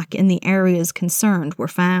putting Black in the areas concerned were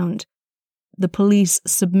found. The police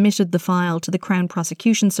submitted the file to the Crown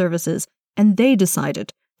Prosecution Services, and they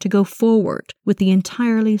decided to go forward with the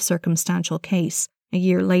entirely circumstantial case a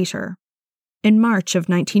year later. In March of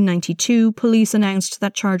 1992, police announced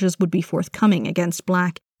that charges would be forthcoming against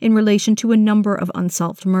Black in relation to a number of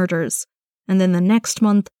unsolved murders, and then the next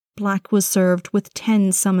month, Black was served with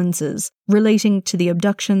 10 summonses relating to the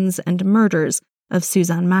abductions and murders of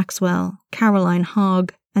Suzanne Maxwell, Caroline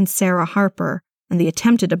Hogg, and Sarah Harper, and the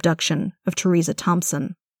attempted abduction of Teresa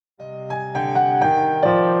Thompson.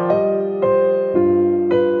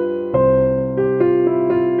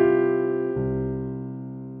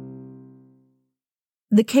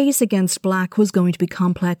 The case against Black was going to be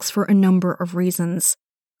complex for a number of reasons.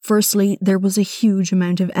 Firstly, there was a huge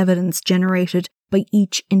amount of evidence generated by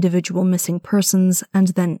each individual missing persons and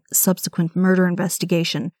then subsequent murder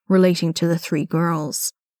investigation relating to the 3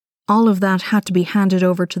 girls. All of that had to be handed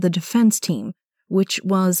over to the defence team, which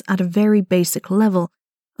was, at a very basic level,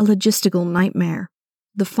 a logistical nightmare.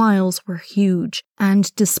 The files were huge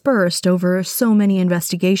and dispersed over so many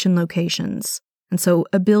investigation locations, and so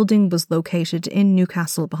a building was located in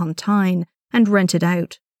Newcastle upon Tyne and rented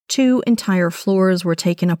out. 2 entire floors were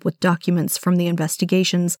taken up with documents from the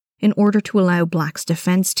investigations in order to allow Black's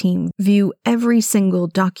defence team view every single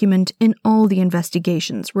document in all the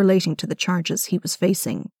investigations relating to the charges he was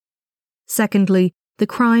facing. Secondly, the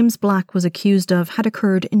crimes Black was accused of had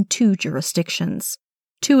occurred in 2 jurisdictions.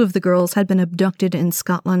 2 of the girls had been abducted in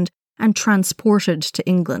Scotland and transported to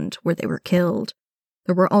England, where they were killed.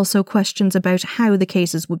 There were also questions about how the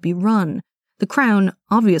cases would be run. The Crown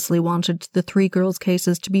obviously wanted the three girls'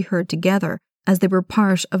 cases to be heard together, as they were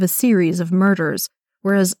part of a series of murders,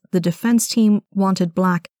 whereas the defence team wanted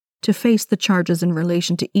Black to face the charges in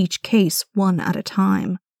relation to each case one at a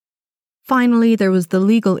time. Finally, there was the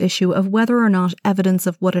legal issue of whether or not evidence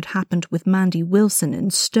of what had happened with Mandy Wilson in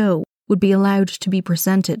Stowe would be allowed to be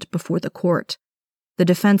presented before the court. The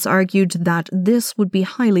defence argued that this would be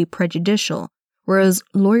highly prejudicial, whereas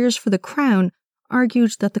lawyers for the Crown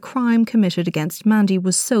argued that the crime committed against Mandy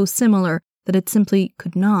was so similar that it simply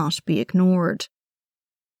could not be ignored.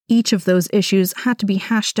 Each of those issues had to be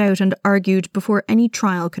hashed out and argued before any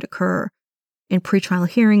trial could occur. In pretrial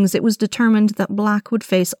hearings, it was determined that Black would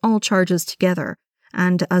face all charges together,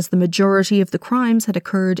 and as the majority of the crimes had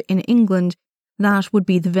occurred in England, that would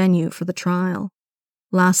be the venue for the trial.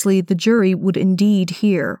 Lastly, the jury would indeed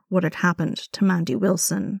hear what had happened to Mandy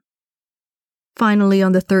Wilson. Finally,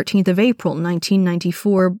 on the 13th of April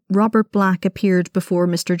 1994, Robert Black appeared before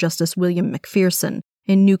Mr. Justice William Macpherson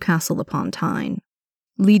in Newcastle upon Tyne.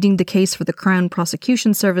 Leading the case for the Crown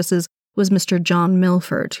Prosecution Services was Mr. John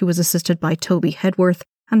Milford, who was assisted by Toby Hedworth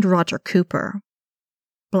and Roger Cooper.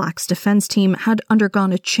 Black's defence team had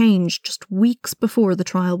undergone a change just weeks before the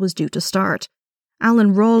trial was due to start.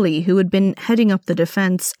 Alan Rawley, who had been heading up the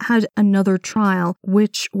defence, had another trial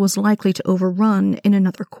which was likely to overrun in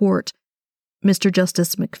another court. Mr.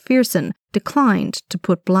 Justice Macpherson declined to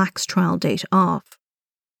put Black's trial date off.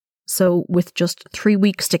 So, with just 3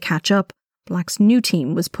 weeks to catch up, Black's new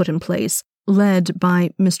team was put in place, led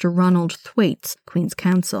by Mr. Ronald Thwaites, Queen's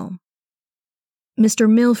Counsel. Mr.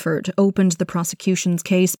 Milford opened the prosecution's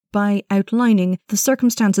case by outlining the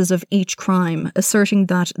circumstances of each crime, asserting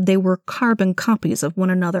that they were carbon copies of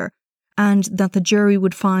one another, and that the jury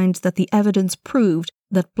would find that the evidence proved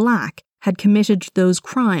that Black had committed those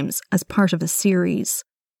crimes as part of a series.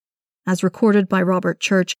 As recorded by Robert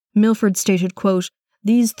Church, Milford stated, quote,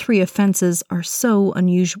 "These three offences are so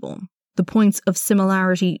unusual, the points of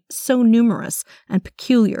similarity so numerous and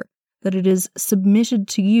peculiar, that it is submitted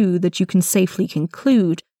to you that you can safely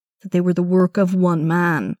conclude that they were the work of one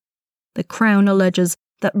man. The Crown alleges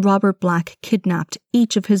that Robert Black kidnapped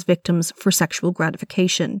each of his victims for sexual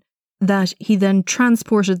gratification, that he then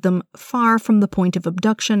transported them far from the point of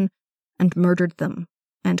abduction and murdered them."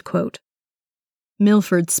 End quote.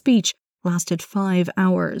 Milford's speech lasted 5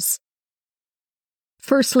 hours.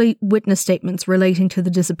 Firstly, witness statements relating to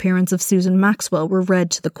the disappearance of Susan Maxwell were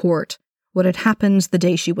read to the court. What had happened the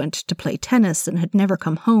day she went to play tennis and had never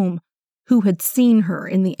come home, who had seen her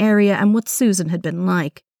in the area, and what Susan had been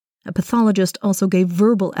like. A pathologist also gave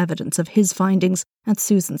verbal evidence of his findings at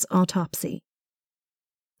Susan's autopsy.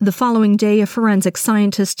 The following day, a forensic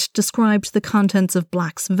scientist described the contents of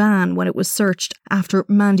Black's van when it was searched after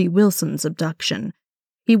Mandy Wilson's abduction.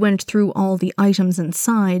 He went through all the items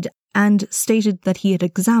inside and stated that he had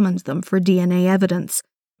examined them for DNA evidence,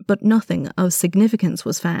 but nothing of significance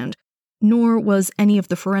was found, nor was any of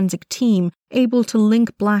the forensic team able to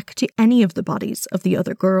link Black to any of the bodies of the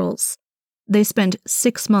other girls. They spent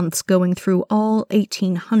 6 months going through all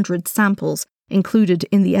 1,800 samples included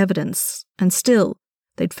in the evidence, and still,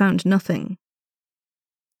 they'd found nothing.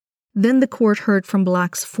 Then the court heard from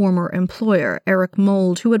Black's former employer, Eric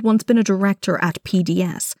Mould, who had once been a director at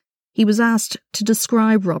PDS. He was asked to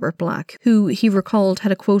describe Robert Black, who he recalled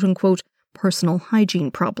had a quote-unquote personal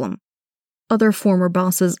hygiene problem. Other former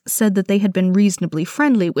bosses said that they had been reasonably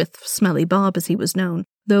friendly with Smelly Bob, as he was known,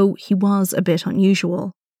 though he was a bit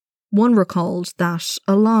unusual. One recalled that,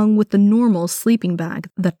 along with the normal sleeping bag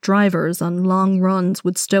that drivers on long runs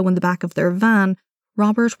would stow in the back of their van,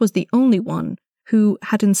 Robert was the only one who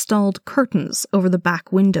had installed curtains over the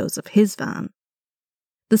back windows of his van.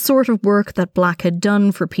 The sort of work that Black had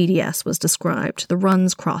done for PDS was described, the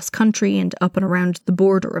runs cross-country and up and around the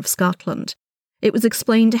border of Scotland. It was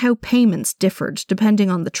explained how payments differed depending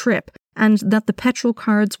on the trip, and that the petrol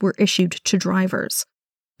cards were issued to drivers.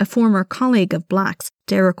 A former colleague of Black's,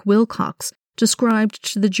 Derek Wilcox, described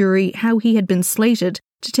to the jury how he had been slated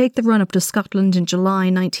to take the run up to Scotland in July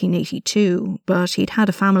 1982, but he'd had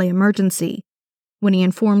a family emergency. When he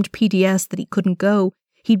informed PDS that he couldn't go,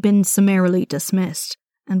 he'd been summarily dismissed,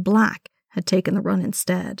 and Black had taken the run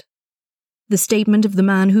instead. The statement of the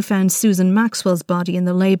man who found Susan Maxwell's body in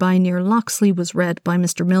the lay-by near Loxley was read by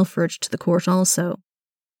Mr. Milford to the court also.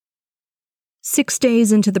 6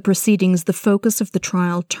 days into the proceedings, the focus of the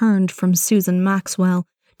trial turned from Susan Maxwell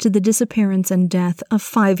to the disappearance and death of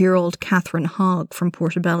 5-year-old Catherine Hogg from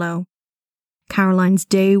Portobello. Caroline's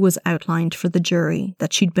day was outlined for the jury,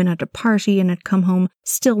 that she'd been at a party and had come home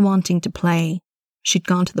still wanting to play. She'd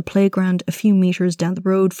gone to the playground a few metres down the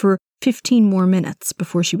road for 15 more minutes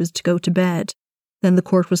before she was to go to bed. Then the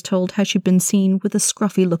court was told how she'd been seen with a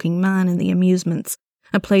scruffy-looking man in the amusements,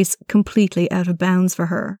 a place completely out of bounds for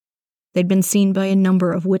her. They'd been seen by a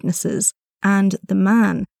number of witnesses, and the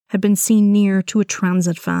man had been seen near to a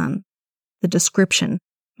transit van. The description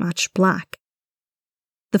matched Black.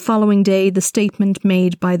 The following day, the statement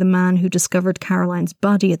made by the man who discovered Caroline's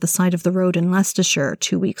body at the side of the road in Leicestershire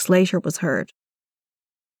 2 weeks later was heard.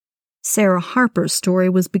 Sarah Harper's story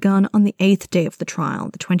was begun on the 8th day of the trial,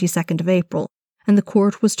 the 22nd of April, and the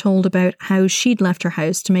court was told about how she'd left her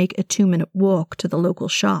house to make a 2-minute walk to the local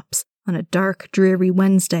shops on a dark, dreary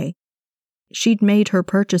Wednesday. She'd made her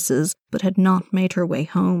purchases, but had not made her way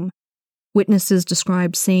home. Witnesses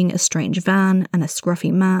described seeing a strange van and a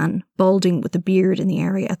scruffy man, balding with a beard in the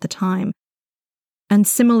area at the time. And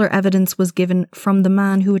similar evidence was given from the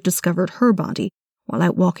man who had discovered her body while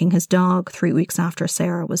out walking his dog 3 weeks after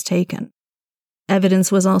Sarah was taken.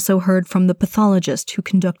 Evidence was also heard from the pathologist who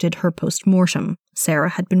conducted her post-mortem. Sarah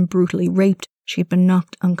had been brutally raped, she had been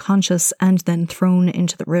knocked unconscious and then thrown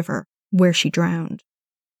into the river, where she drowned.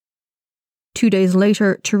 2 days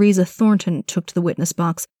later, Teresa Thornton took to the witness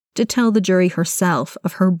box to tell the jury herself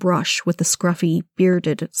of her brush with the scruffy,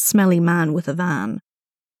 bearded, smelly man with a van.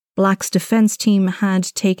 Black's defence team had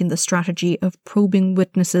taken the strategy of probing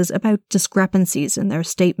witnesses about discrepancies in their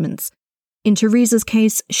statements. In Teresa's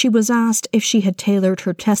case, she was asked if she had tailored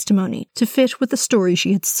her testimony to fit with the story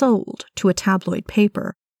she had sold to a tabloid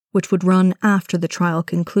paper, which would run after the trial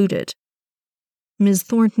concluded. Ms.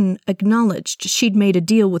 Thornton acknowledged she'd made a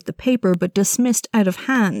deal with the paper but dismissed out of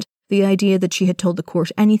hand the idea that she had told the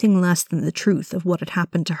court anything less than the truth of what had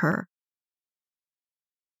happened to her.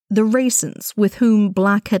 The Raysons, with whom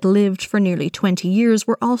Black had lived for nearly 20 years,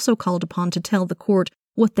 were also called upon to tell the court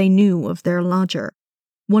what they knew of their lodger.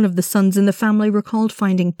 One of the sons in the family recalled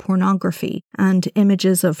finding pornography and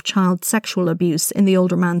images of child sexual abuse in the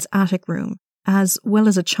older man's attic room, as well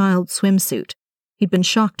as a child's swimsuit. He'd been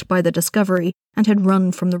shocked by the discovery and had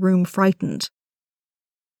run from the room frightened.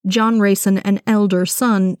 John Rayson, an elder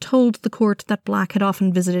son, told the court that Black had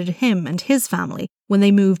often visited him and his family when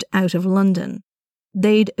they moved out of London.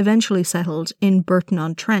 They'd eventually settled in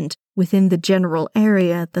Burton-on-Trent, within the general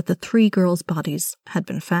area that the 3 girls' bodies had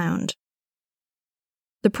been found.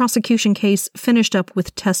 The prosecution case finished up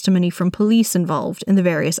with testimony from police involved in the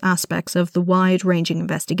various aspects of the wide-ranging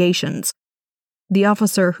investigations. The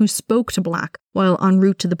officer who spoke to Black while en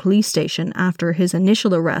route to the police station after his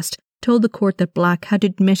initial arrest told the court that Black had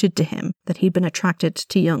admitted to him that he'd been attracted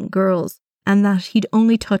to young girls, and that he'd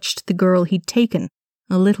only touched the girl he'd taken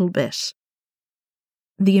a little bit.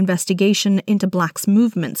 The investigation into Black's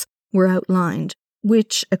movements were outlined,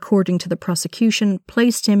 which, according to the prosecution,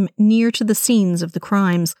 placed him near to the scenes of the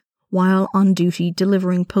crimes while on duty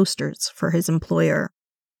delivering posters for his employer.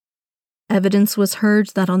 Evidence was heard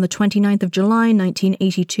that on the 29th of July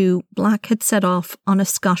 1982, Black had set off on a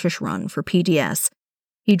Scottish run for PDS.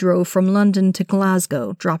 He drove from London to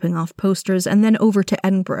Glasgow, dropping off posters, and then over to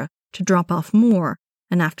Edinburgh to drop off more,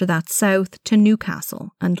 and after that south to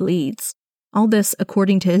Newcastle and Leeds. All this,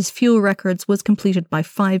 according to his fuel records, was completed by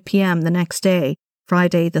 5 p.m. the next day,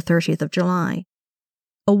 Friday the 30th of July.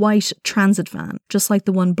 A white transit van, just like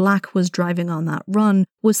the one Black was driving on that run,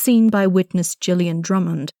 was seen by witness Gillian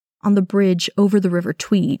Drummond on the bridge over the River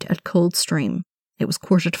Tweed at Coldstream. It was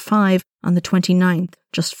 5:15 on the 29th,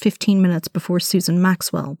 just 15 minutes before Susan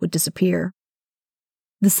Maxwell would disappear.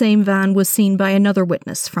 The same van was seen by another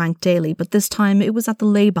witness, Frank Daly, but this time it was at the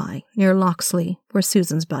lay-by near Loxley, where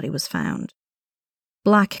Susan's body was found.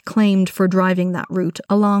 Black claimed for driving that route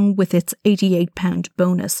along with its £88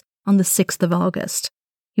 bonus on the 6th of August.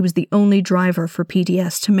 He was the only driver for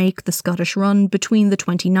PDS to make the Scottish run between the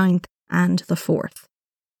 29th and the 4th.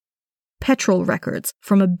 Petrol records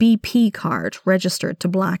from a BP card registered to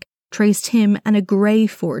Black traced him and a grey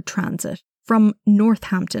Ford Transit from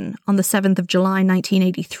Northampton on the 7th of July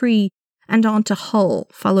 1983 and on to Hull,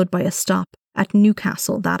 followed by a stop at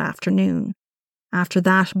Newcastle that afternoon. After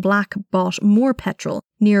that, Black bought more petrol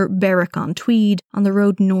near Berwick-on-Tweed on the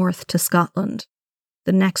road north to Scotland.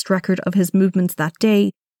 The next record of his movements that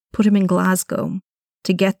day put him in Glasgow.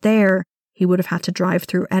 To get there, he would have had to drive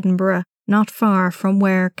through Edinburgh, not far from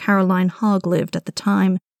where Caroline Hogg lived at the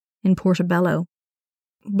time, in Portobello.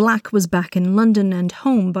 Black was back in London and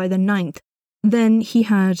home by the 9th. Then he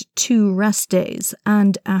had 2 rest days,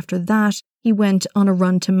 and after that he went on a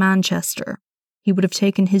run to Manchester. He would have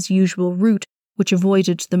taken his usual route, which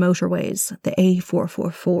avoided the motorways, the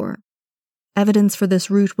A444. Evidence for this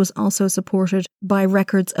route was also supported by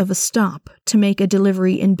records of a stop to make a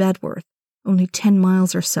delivery in Bedworth, only 10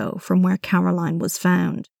 miles or so from where Caroline was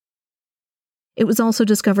found. It was also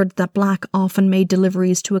discovered that Black often made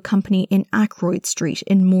deliveries to a company in Ackroyd Street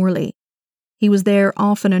in Morley. He was there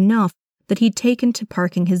often enough that he'd taken to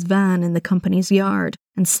parking his van in the company's yard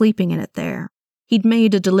and sleeping in it there. He'd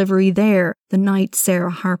made a delivery there the night Sarah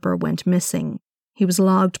Harper went missing. He was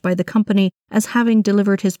logged by the company as having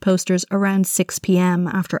delivered his posters around 6 p.m.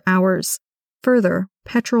 after hours. Further,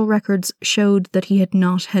 petrol records showed that he had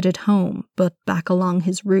not headed home, but back along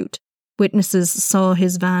his route. Witnesses saw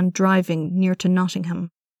his van driving near to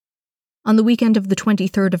Nottingham. On the weekend of the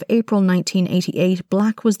 23rd of April 1988,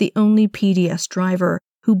 Black was the only PDS driver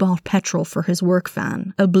who bought petrol for his work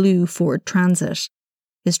van, a blue Ford Transit.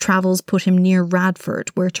 His travels put him near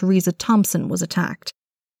Radford, where Teresa Thompson was attacked.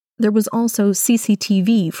 There was also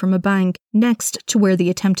CCTV from a bank next to where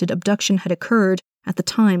the attempted abduction had occurred at the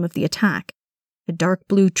time of the attack. A dark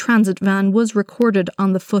blue transit van was recorded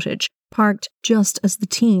on the footage, parked just as the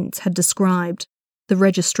teens had described. The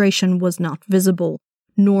registration was not visible,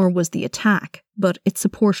 nor was the attack, but it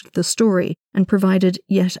supported the story and provided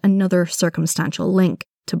yet another circumstantial link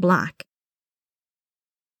to Black.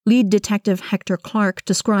 Lead detective Hector Clark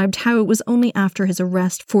described how it was only after his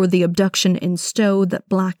arrest for the abduction in Stowe that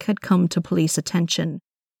Black had come to police attention.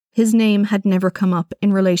 His name had never come up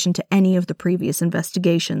in relation to any of the previous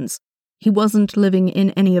investigations. He wasn't living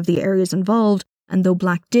in any of the areas involved, and though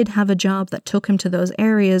Black did have a job that took him to those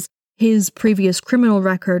areas, his previous criminal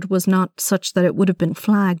record was not such that it would have been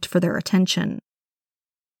flagged for their attention.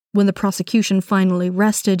 When the prosecution finally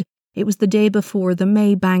rested, it was the day before the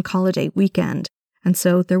May bank holiday weekend, and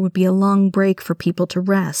so there would be a long break for people to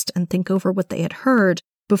rest and think over what they had heard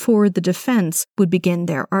before the defence would begin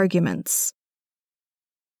their arguments.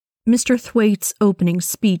 Mr. Thwaite's opening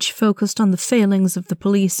speech focused on the failings of the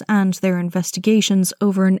police and their investigations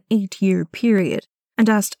over an 8-year period, and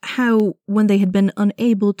asked how, when they had been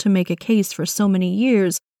unable to make a case for so many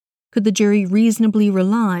years, could the jury reasonably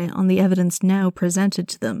rely on the evidence now presented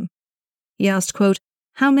to them. He asked, quote,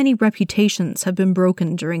 "How many reputations have been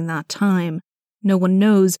broken during that time? No one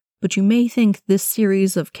knows, but you may think this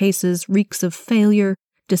series of cases reeks of failure,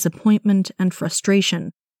 disappointment, and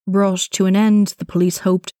frustration, brought to an end, the police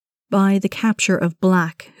hoped, by the capture of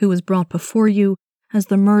Black, who was brought before you as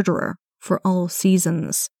the murderer for all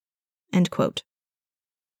seasons." End quote.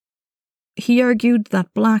 He argued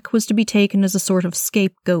that Black was to be taken as a sort of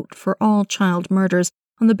scapegoat for all child murders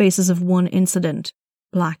on the basis of one incident.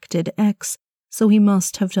 Black did X, so he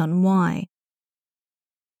must have done Y.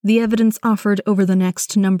 The evidence offered over the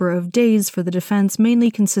next number of days for the defence mainly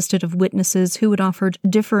consisted of witnesses who had offered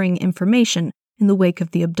differing information in the wake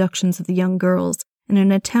of the abductions of the young girls, in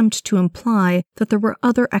an attempt to imply that there were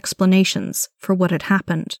other explanations for what had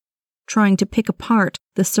happened, trying to pick apart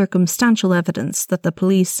the circumstantial evidence that the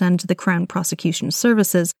police and the Crown Prosecution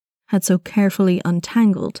Services had so carefully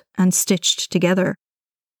untangled and stitched together.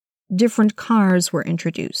 Different cars were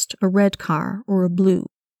introduced, a red car or a blue,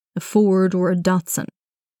 a Ford or a Datsun,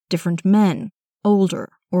 different men, older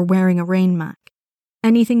or wearing a rainmac,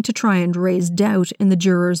 anything to try and raise doubt in the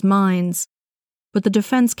jurors' minds. But the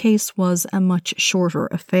defence case was a much shorter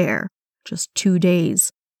affair, just 2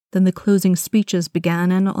 days. Then the closing speeches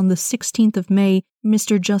began, and on the 16th of May,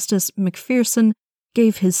 Mr. Justice Macpherson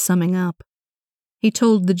gave his summing up. He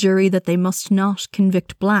told the jury that they must not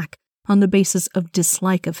convict Black on the basis of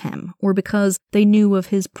dislike of him, or because they knew of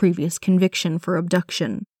his previous conviction for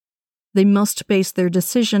abduction. They must base their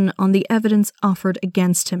decision on the evidence offered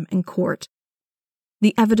against him in court.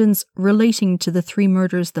 The evidence relating to the 3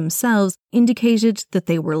 murders themselves indicated that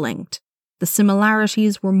they were linked. The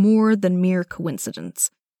similarities were more than mere coincidence.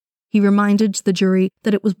 He reminded the jury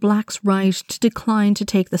that it was Black's right to decline to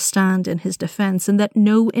take the stand in his defence and that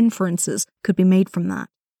no inferences could be made from that.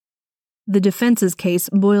 The defence's case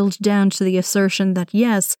boiled down to the assertion that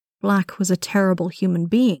yes, Black was a terrible human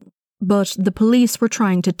being, but the police were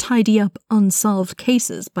trying to tidy up unsolved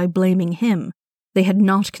cases by blaming him. They had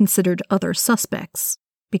not considered other suspects,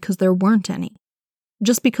 because there weren't any.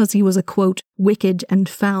 Just because he was a, quote, wicked and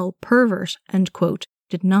foul pervert, end quote,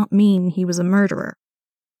 did not mean he was a murderer.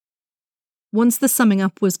 Once the summing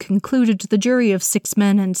up was concluded, the jury of 6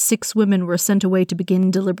 men and 6 women were sent away to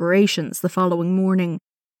begin deliberations the following morning.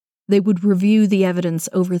 They would review the evidence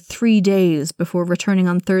over 3 days before returning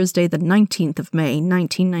on Thursday the 19th of May,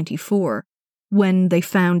 1994, when they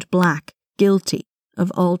found Black guilty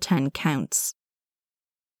of all 10 counts.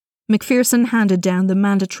 Macpherson handed down the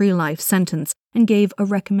mandatory life sentence and gave a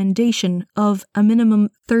recommendation of a minimum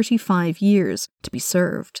 35 years to be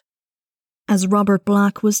served. As Robert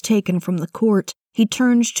Black was taken from the court, he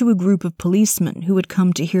turned to a group of policemen who had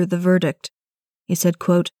come to hear the verdict. He said,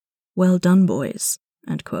 quote, "Well done, boys."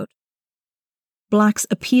 End quote. Black's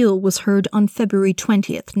appeal was heard on February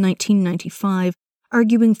 20th, 1995,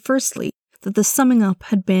 arguing firstly that the summing up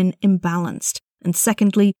had been imbalanced, and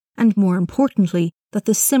secondly, and more importantly, that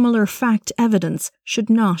the similar fact evidence should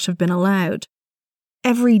not have been allowed.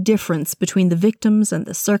 Every difference between the victims and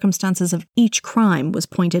the circumstances of each crime was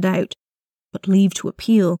pointed out, but leave to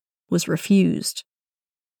appeal was refused.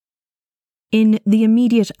 In the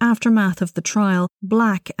immediate aftermath of the trial,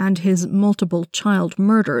 Black and his multiple child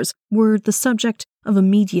murders were the subject of a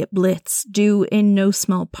media blitz due in no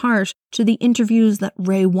small part to the interviews that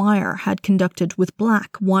Ray Wire had conducted with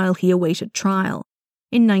Black while he awaited trial.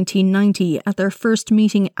 In 1990, at their first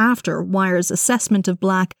meeting after Wire's assessment of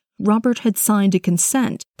Black, Robert had signed a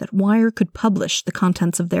consent that Wire could publish the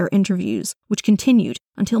contents of their interviews, which continued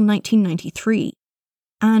until 1993.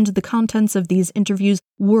 And the contents of these interviews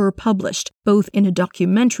were published, both in a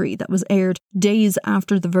documentary that was aired days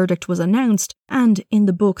after the verdict was announced and in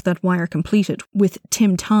the book that Wire completed with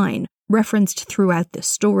Tim Tyne, referenced throughout this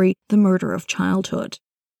story, The Murder of Childhood.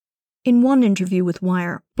 In one interview with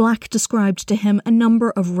Wire, Black described to him a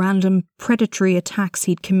number of random predatory attacks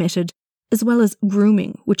he'd committed, as well as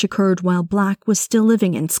grooming, which occurred while Black was still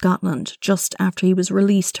living in Scotland just after he was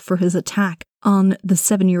released for his attack on the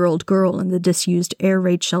 7-year-old girl in the disused air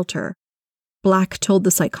raid shelter. Black told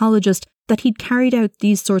the psychologist that he'd carried out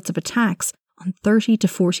these sorts of attacks on 30 to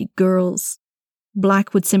 40 girls.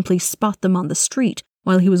 Black would simply spot them on the street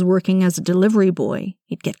while he was working as a delivery boy.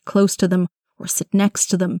 He'd get close to them or sit next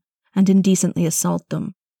to them and indecently assault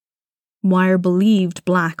them. Wire believed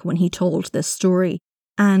Black when he told this story,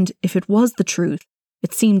 and if it was the truth,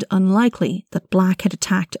 it seemed unlikely that Black had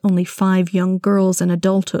attacked only 5 young girls in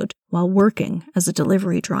adulthood while working as a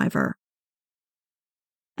delivery driver.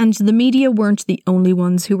 And the media weren't the only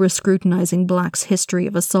ones who were scrutinizing Black's history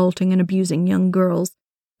of assaulting and abusing young girls.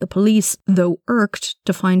 The police, though irked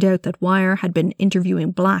to find out that Wire had been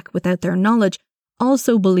interviewing Black without their knowledge,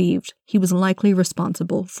 also believed he was likely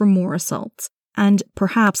responsible for more assaults, and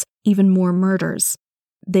perhaps even more murders.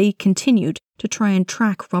 They continued to try and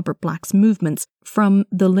track Robert Black's movements from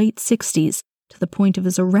the late 60s to the point of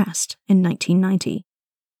his arrest in 1990.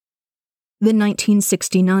 The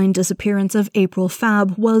 1969 disappearance of April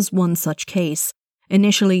Fabb was one such case.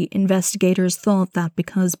 Initially, investigators thought that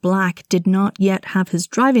because Black did not yet have his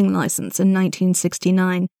driving license in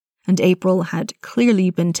 1969, and April had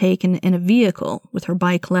clearly been taken in a vehicle with her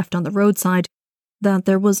bike left on the roadside, that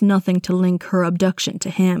there was nothing to link her abduction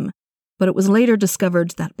to him. But it was later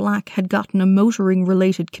discovered that Black had gotten a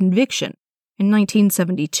motoring-related conviction in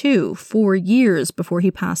 1972, 4 years before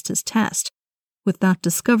he passed his test. With that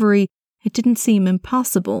discovery, it didn't seem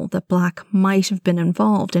impossible that Black might have been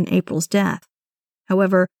involved in April's death.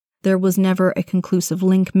 However, there was never a conclusive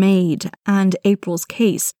link made, and April's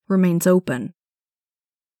case remains open.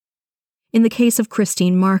 In the case of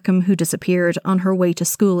Christine Markham, who disappeared on her way to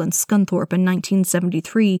school in Scunthorpe in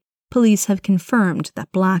 1973, police have confirmed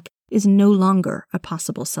that Black is no longer a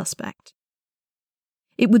possible suspect.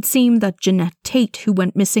 It would seem that Jeanette Tate, who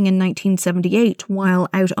went missing in 1978 while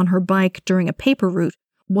out on her bike during a paper route,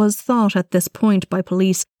 was thought at this point by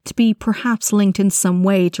police to be perhaps linked in some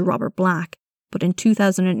way to Robert Black, but in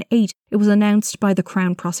 2008 it was announced by the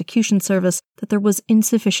Crown Prosecution Service that there was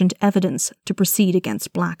insufficient evidence to proceed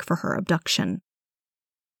against Black for her abduction.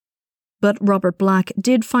 But Robert Black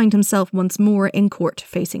did find himself once more in court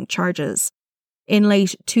facing charges. In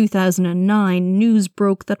late 2009, news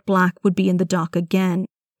broke that Black would be in the dock again,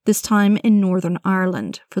 this time in Northern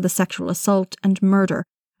Ireland, for the sexual assault and murder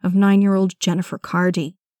of 9-year-old Jennifer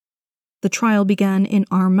Cardy. The trial began in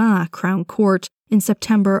Armagh Crown Court in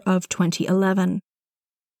September of 2011.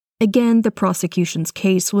 Again, the prosecution's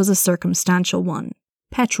case was a circumstantial one.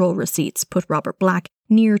 Petrol receipts put Robert Black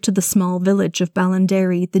near to the small village of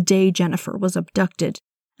Ballinderry the day Jennifer was abducted,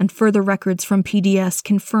 and further records from PDS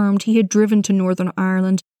confirmed he had driven to Northern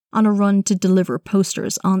Ireland on a run to deliver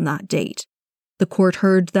posters on that date. The court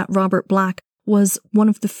heard that Robert Black was one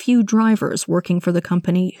of the few drivers working for the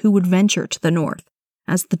company who would venture to the north,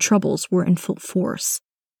 as the Troubles were in full force.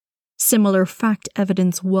 Similar fact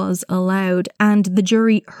evidence was allowed, and the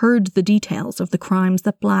jury heard the details of the crimes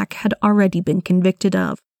that Black had already been convicted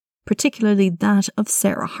of, particularly that of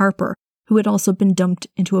Sarah Harper, who had also been dumped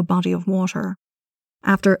into a body of water.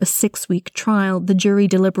 After a 6-week trial, the jury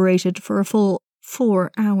deliberated for a full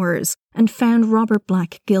 4 hours and found Robert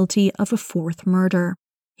Black guilty of a 4th murder.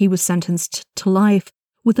 He was sentenced to life,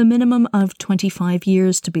 with a minimum of 25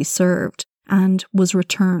 years to be served, and was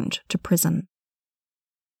returned to prison.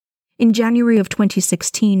 In January of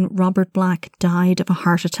 2016, Robert Black died of a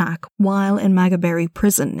heart attack while in Magaberry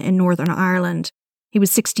Prison in Northern Ireland. He was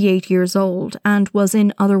 68 years old and was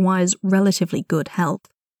in otherwise relatively good health.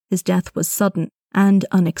 His death was sudden and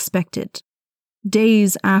unexpected.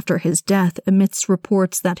 Days after his death, amidst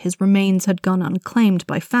reports that his remains had gone unclaimed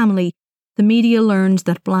by family, the media learned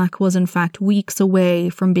that Black was in fact weeks away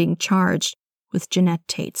from being charged with Jeanette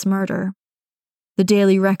Tate's murder. The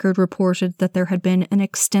Daily Record reported that there had been an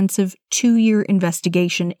extensive 2-year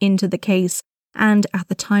investigation into the case, and at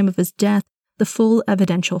the time of his death, the full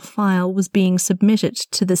evidential file was being submitted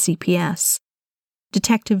to the CPS.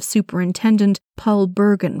 Detective Superintendent Paul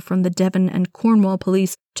Bergen from the Devon and Cornwall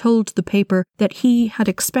Police told the paper that he had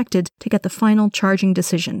expected to get the final charging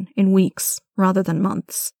decision in weeks rather than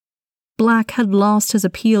months. Black had lost his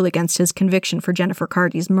appeal against his conviction for Jennifer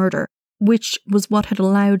Cardy's murder, which was what had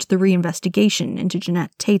allowed the reinvestigation into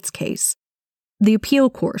Jeanette Tate's case. The appeal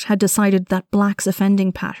court had decided that Black's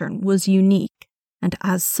offending pattern was unique, and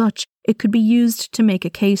as such, it could be used to make a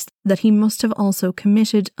case that he must have also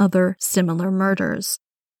committed other similar murders.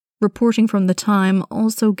 Reporting from the time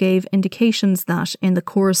also gave indications that, in the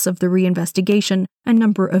course of the reinvestigation, a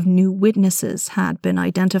number of new witnesses had been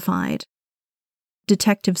identified.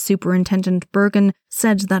 Detective Superintendent Bergen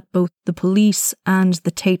said that both the police and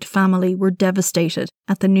the Tate family were devastated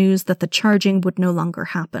at the news that the charging would no longer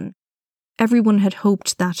happen. Everyone had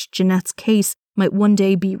hoped that Jeanette's case might one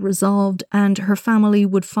day be resolved and her family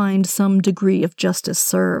would find some degree of justice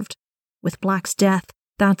served. With Black's death,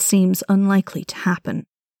 that seems unlikely to happen.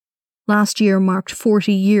 Last year marked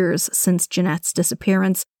 40 years since Jeanette's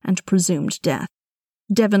disappearance and presumed death.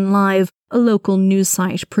 Devon Live, a local news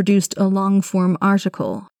site, produced a long-form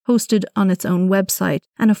article hosted on its own website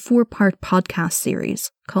and a 4-part podcast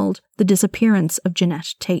series called The Disappearance of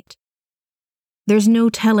Jeanette Tate. There's no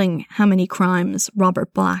telling how many crimes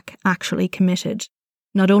Robert Black actually committed.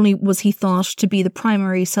 Not only was he thought to be the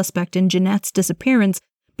primary suspect in Jeanette's disappearance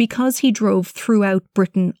because he drove throughout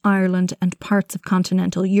Britain, Ireland, and parts of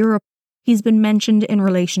continental Europe, he's been mentioned in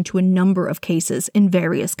relation to a number of cases in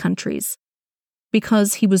various countries.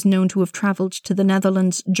 Because he was known to have travelled to the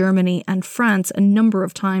Netherlands, Germany, and France a number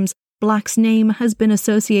of times, Black's name has been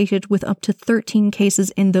associated with up to 13 cases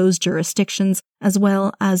in those jurisdictions, as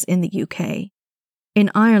well as in the UK. In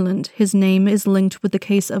Ireland, his name is linked with the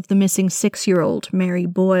case of the missing 6-year-old Mary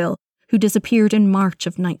Boyle, who disappeared in March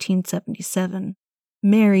of 1977.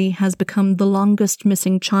 Mary has become the longest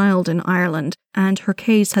missing child in Ireland, and her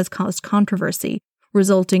case has caused controversy,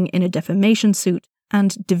 resulting in a defamation suit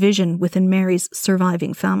and division within Mary's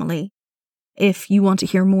surviving family. If you want to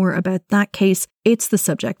hear more about that case, it's the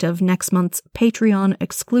subject of next month's Patreon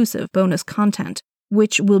exclusive bonus content,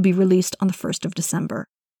 which will be released on the 1st of December.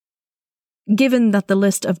 Given that the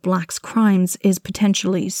list of Black's crimes is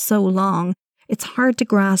potentially so long, it's hard to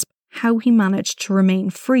grasp how he managed to remain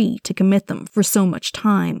free to commit them for so much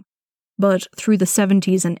time. But through the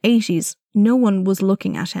 70s and 80s, no one was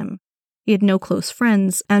looking at him. He had no close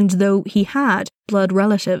friends, and though he had blood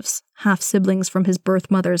relatives, half-siblings from his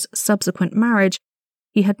birth mother's subsequent marriage,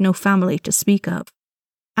 he had no family to speak of.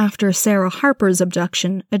 After Sarah Harper's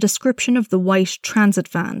abduction, a description of the white transit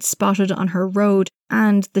van spotted on her road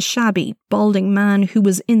and the shabby, balding man who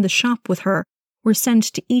was in the shop with her were sent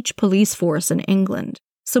to each police force in England,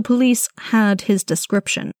 so police had his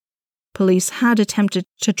description. Police had attempted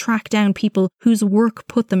to track down people whose work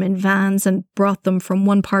put them in vans and brought them from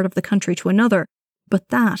one part of the country to another, but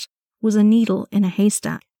that was a needle in a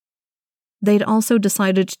haystack. They'd also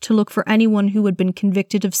decided to look for anyone who had been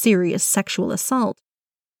convicted of serious sexual assault.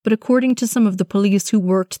 But according to some of the police who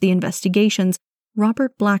worked the investigations,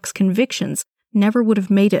 Robert Black's convictions never would have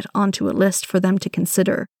made it onto a list for them to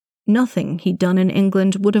consider. Nothing he'd done in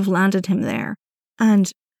England would have landed him there.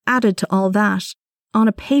 And, added to all that, on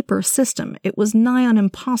a paper system, it was nigh on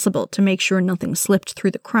impossible to make sure nothing slipped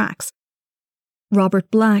through the cracks. Robert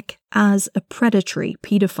Black, as a predatory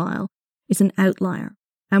paedophile, is an outlier,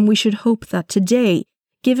 and we should hope that today,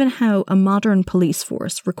 given how a modern police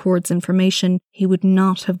force records information, he would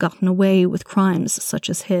not have gotten away with crimes such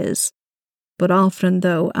as his. But often,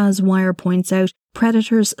 though, as Wire points out,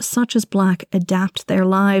 predators such as Black adapt their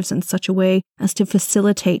lives in such a way as to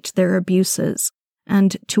facilitate their abuses,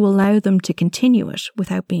 and to allow them to continue it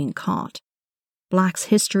without being caught. Black's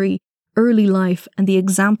history, early life, and the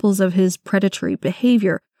examples of his predatory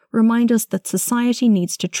behaviour remind us that society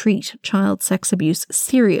needs to treat child sex abuse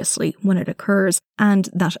seriously when it occurs, and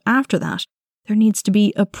that after that, there needs to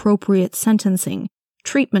be appropriate sentencing,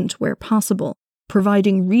 treatment where possible,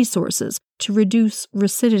 providing resources to reduce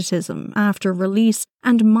recidivism after release,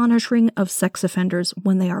 and monitoring of sex offenders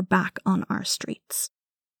when they are back on our streets.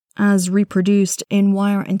 As reproduced in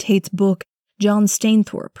Wire and Tate's book, John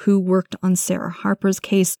Stainthorpe, who worked on Sarah Harper's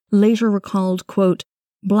case, later recalled, quote,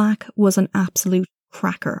 "Black was an absolute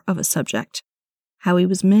cracker of a subject. How he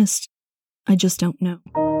was missed, I just don't know."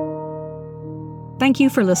 Thank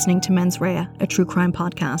you for listening to Mens Rea, a true crime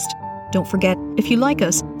podcast. Don't forget, if you like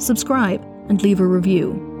us, subscribe and leave a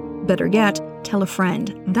review. Better yet, tell a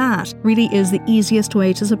friend. That really is the easiest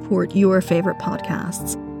way to support your favourite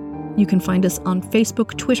podcasts. You can find us on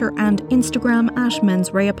Facebook, Twitter and Instagram at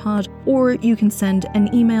mensreapod, or you can send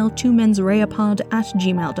an email to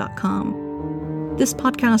mensreapod@gmail.com. This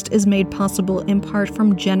podcast is made possible in part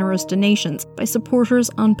from generous donations by supporters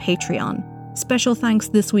on Patreon. Special thanks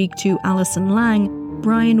this week to Alison Lang,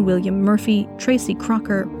 Brian William Murphy, Tracy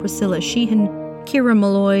Crocker, Priscilla Sheehan, Kira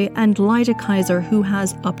Malloy and Lyda Kaiser, who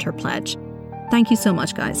has upped her pledge. Thank you so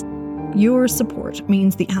much, guys. Your support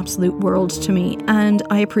means the absolute world to me, and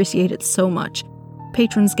I appreciate it so much.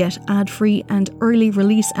 Patrons get ad-free and early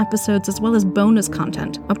release episodes as well as bonus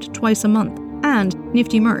content up to twice a month, and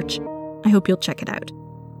nifty merch. I hope you'll check it out.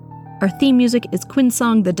 Our theme music is Quinn's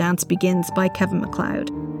song The Dance Begins by Kevin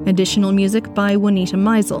MacLeod. Additional music by Juanita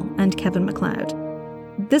Meisel and Kevin MacLeod.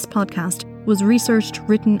 This podcast was researched,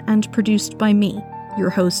 written and produced by me, your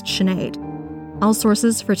host Sinead. All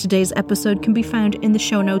sources for today's episode can be found in the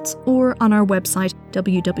show notes or on our website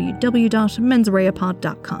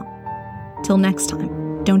www.mensreapod.com. Till next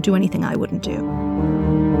time, don't do anything I wouldn't do.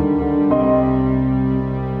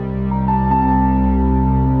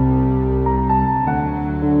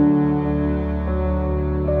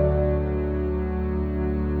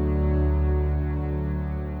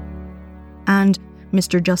 And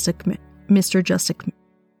Mr. Justice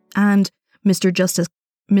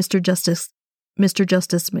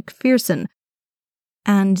McPherson.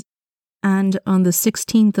 And on the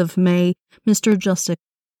 16th of May, Mr. Justice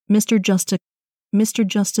McPherson.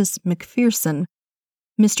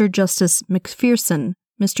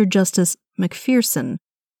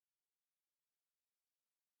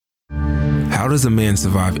 How does a man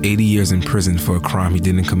survive 80 years in prison for a crime he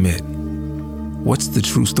didn't commit? What's the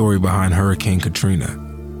true story behind Hurricane Katrina?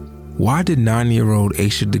 Why did 9-year-old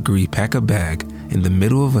Aisha Degree pack a bag in the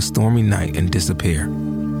middle of a stormy night and disappear?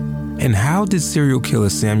 And how did serial killer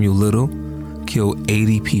Samuel Little kill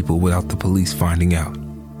 80 people without the police finding out?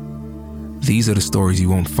 These are the stories you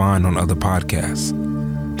won't find on other podcasts.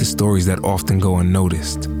 The stories that often go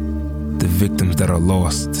unnoticed. The victims that are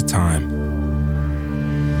lost to time.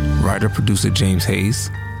 Writer-producer James Hayes,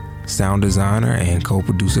 sound designer and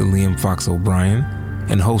co-producer Liam Fox O'Brien,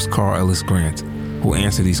 and host Carl Ellis Grant will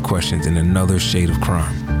answer these questions in Another Shade of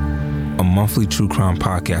Crime, a monthly true crime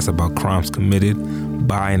podcast about crimes committed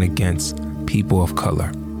by and against people of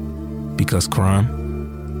color. Because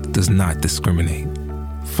crime does not discriminate.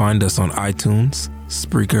 Find us on iTunes,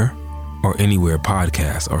 Spreaker, or anywhere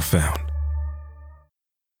podcasts are found.